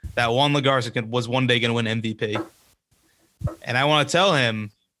class that Juan Lagares was one day going to win MVP. And I want to tell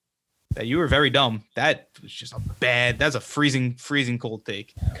him that you were very dumb. That was just that's a freezing cold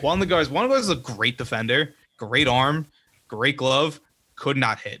take. Juan Lagares is a great defender, great arm, great glove. Could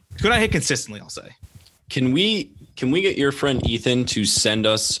not hit consistently, I'll say. Can we get your friend Ethan to send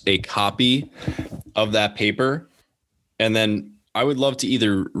us a copy of that paper, and then I would love to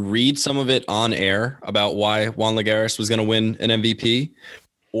either read some of it on air about why Juan Lagares was going to win an MVP,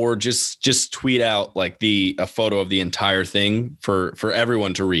 or just tweet out like a photo of the entire thing for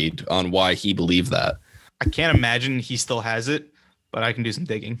everyone to read on why he believed that. I can't imagine he still has it, but I can do some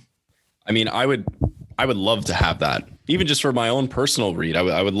digging. I mean, I would love to have that, even just for my own personal read.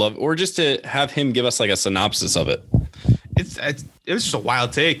 I would love, or just to have him give us like a synopsis of it. It was just a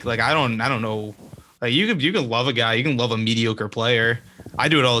wild take. Like I don't know. Like you can love a guy, you can love a mediocre player. I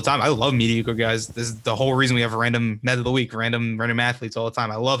do it all the time. I love mediocre guys. This is the whole reason we have a random Met of the Week, random athletes all the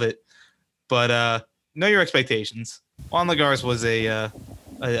time. I love it. But know your expectations. Juan Lagares was a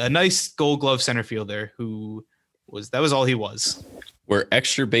nice Gold Glove center fielder that was all he was. Where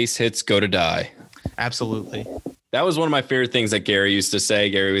extra base hits go to die. Absolutely. That was one of my favorite things that Gary used to say.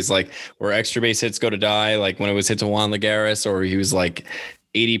 Gary was like, where extra base hits go to die, like when it was hit to Juan Lagares, or he was like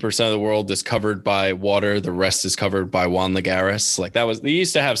 80% of the world is covered by water, the rest is covered by Juan Lagares. Like they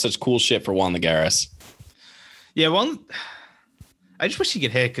used to have such cool shit for Juan Lagares. Yeah, I just wish he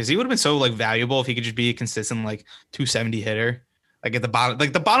could hit because he would have been so like valuable if he could just be a consistent like 270 hitter. Like at the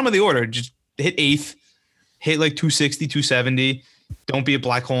bottom of the order, just hit eighth, hit like 260, 270. Don't be a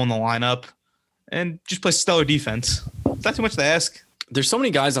black hole in the lineup, and just play stellar defense. It's not too much to ask. There's so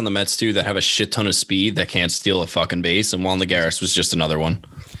many guys on the Mets too that have a shit ton of speed that can't steal a fucking base, and Juan Lagares was just another one.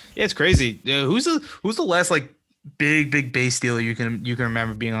 Yeah, it's crazy. Who's the last like big base stealer you can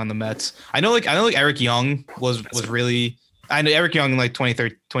remember being on the Mets? I know like Eric Young was really. I know Eric Young in like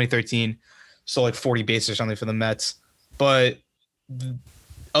 2013 stole like 40 bases or something for the Mets, but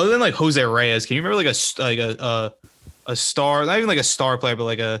other than like Jose Reyes, can you remember like a star, not even like a star player, but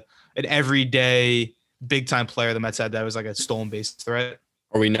like an everyday big time player the Mets had that was like a stolen base threat?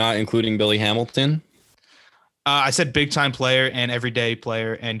 Are we not including Billy Hamilton? I said big time player and everyday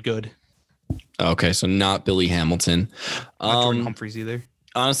player and good. Okay, so not Billy Hamilton. Not Jordan Humphries either.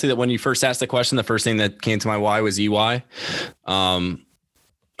 Honestly, that when you first asked the question, the first thing that came to my why was EY.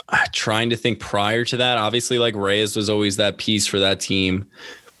 Trying to think prior to that, obviously like Reyes was always that piece for that team.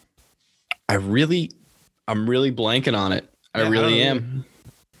 I'm really blanking on it. I really am.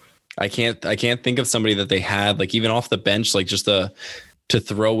 I can't think of somebody that they had like even off the bench, like just to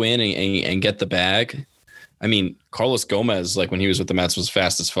throw in and get the bag. I mean, Carlos Gomez, like when he was with the Mets, was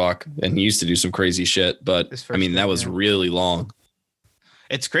fast as fuck, and he used to do some crazy shit. But I mean, that was really long.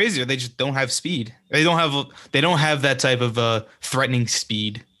 It's crazy. They just don't have speed. They don't have that type of threatening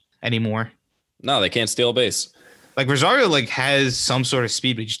speed anymore. No, they can't steal a base. Like Rosario, like has some sort of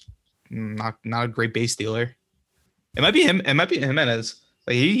speed, but just not a great base stealer. It might be him. It might be Jimenez.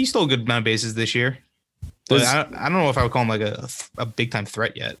 Like he stole a good amount of bases this year. But I don't know if I would call him like a big time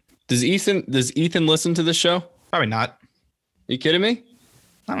threat yet. Does Ethan listen to this show? Probably not. Are you kidding me?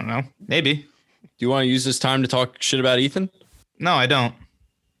 I don't know. Maybe. Do you want to use this time to talk shit about Ethan? No, I don't.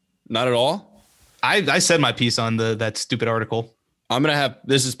 Not at all? I said my piece on that stupid article.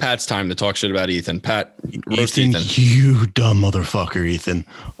 This is Pat's time to talk shit about Ethan. Pat, roast Ethan. You dumb motherfucker, Ethan.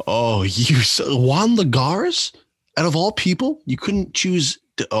 Oh, Juan Lagares? Out of all people, you couldn't choose.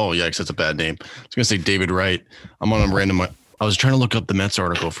 Oh, yeah, because that's a bad name. I was going to say David Wright. I'm on a random. I was trying to look up the Mets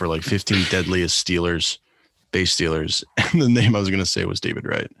article for like 15 deadliest base stealers. And the name I was going to say was David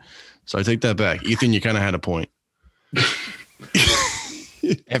Wright. So I take that back. Ethan, you kind of had a point.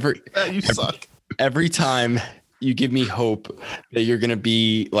 You suck. Every time you give me hope that you're gonna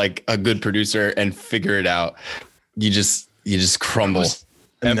be like a good producer and figure it out, you just crumble.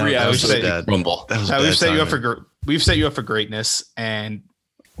 Every episode you crumble. We've set you up for greatness, and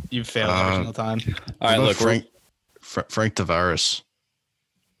you've failed every single time. All right, look, Frank Tavares.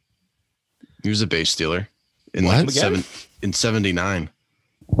 He was a base stealer in in 79.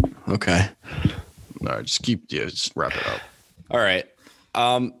 Okay. All right, just wrap it up. All right.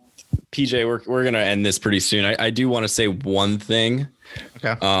 PJ, we're gonna end this pretty soon. I do want to say one thing.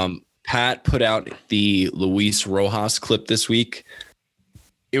 Okay. Pat put out the Luis Rojas clip this week.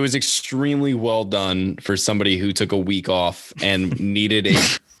 It was extremely well done for somebody who took a week off and needed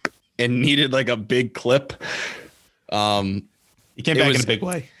like a big clip. He came back in a big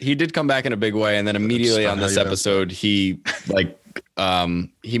way. He did come back in a big way, and then immediately on this episode, he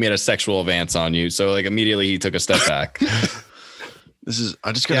made a sexual advance on you. So like immediately he took a step back.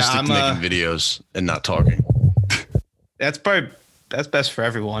 I just gotta stick to making videos and not talking. That's best for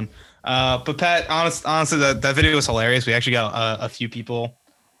everyone. But Pat, honestly, that video was hilarious. We actually got a few people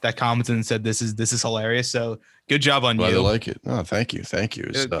that commented and said this is hilarious. So good job on you. I like it. Oh, thank you.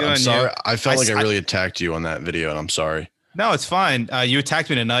 I'm sorry. I felt like I really attacked you on that video, and I'm sorry. No, it's fine. You attacked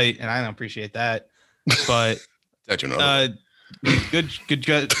me tonight, and I don't appreciate that. But good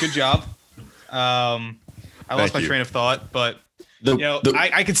job. I lost my train of thought, but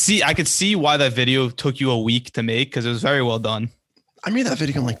I could see why that video took you a week to make because it was very well done. I made that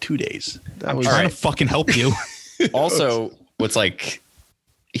video in like 2 days. I'm trying to fucking help you. Also, what's like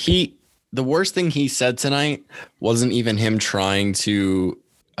the worst thing he said tonight wasn't even him trying to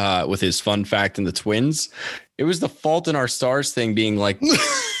with his fun fact in the Twins. It was the Fault in Our Stars thing being like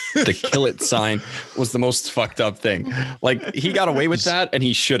the kill it sign was the most fucked up thing. Like he got away with that and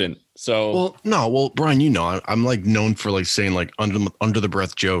he shouldn't. So Brian, I'm like known for like saying like under the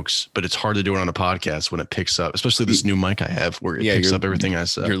breath jokes, but it's hard to do it on a podcast when it picks up, especially this new mic I have where it picks up everything I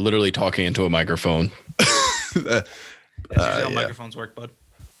said. You're literally talking into a microphone. How microphones work, bud.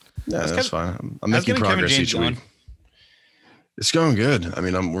 Yeah, that's fine. I'm making progress each week. It's going good. I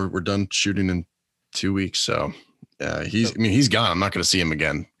mean, we're done shooting in 2 weeks, so he's gone. I'm not going to see him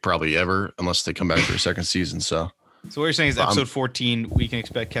again probably ever unless they come back for a second season. So what you're saying is episode 14, we can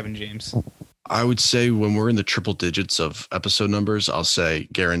expect Kevin James. I would say when we're in the triple digits of episode numbers, I'll say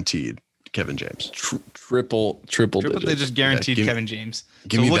guaranteed Kevin James. Triple digits guaranteed Kevin James.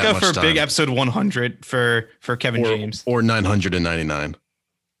 So look out for a big episode 100 for Kevin James or 999.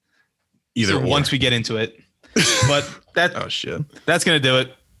 Either or. Once we get into it. But that's gonna do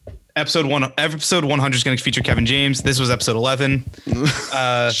it. Episode 100 is gonna feature Kevin James. This was episode 11.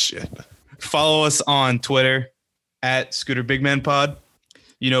 Follow us on Twitter at Scooter Big Man Pod.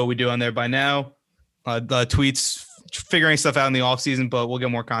 You know what we do on there by now. The tweets, figuring stuff out in the off season, but we'll get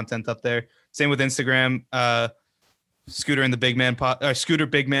more content up there. Same with Instagram. Scooter and the Big Man Pod, or Scooter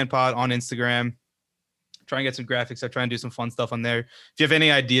Big Man Pod on Instagram. Try and get some graphics. I try and do some fun stuff on there. If you have any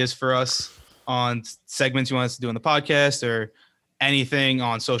ideas for us on segments you want us to do on the podcast or anything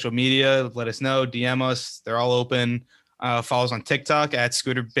on social media, let us know. DM us. They're all open. Follow us on TikTok at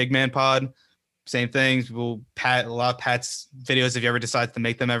Scooter Big Man Pod. Same things. We'll a lot of Pat's videos, if you ever decide to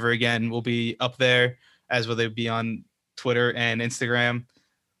make them ever again, will be up there, as will they be on Twitter and Instagram.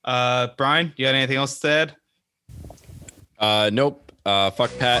 Brian, you got anything else to add? Nope.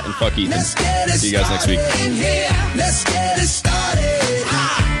 Fuck Pat and fuck Ethan. See you guys next week. Let's get it started.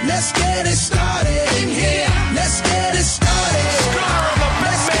 Let's get it started in here.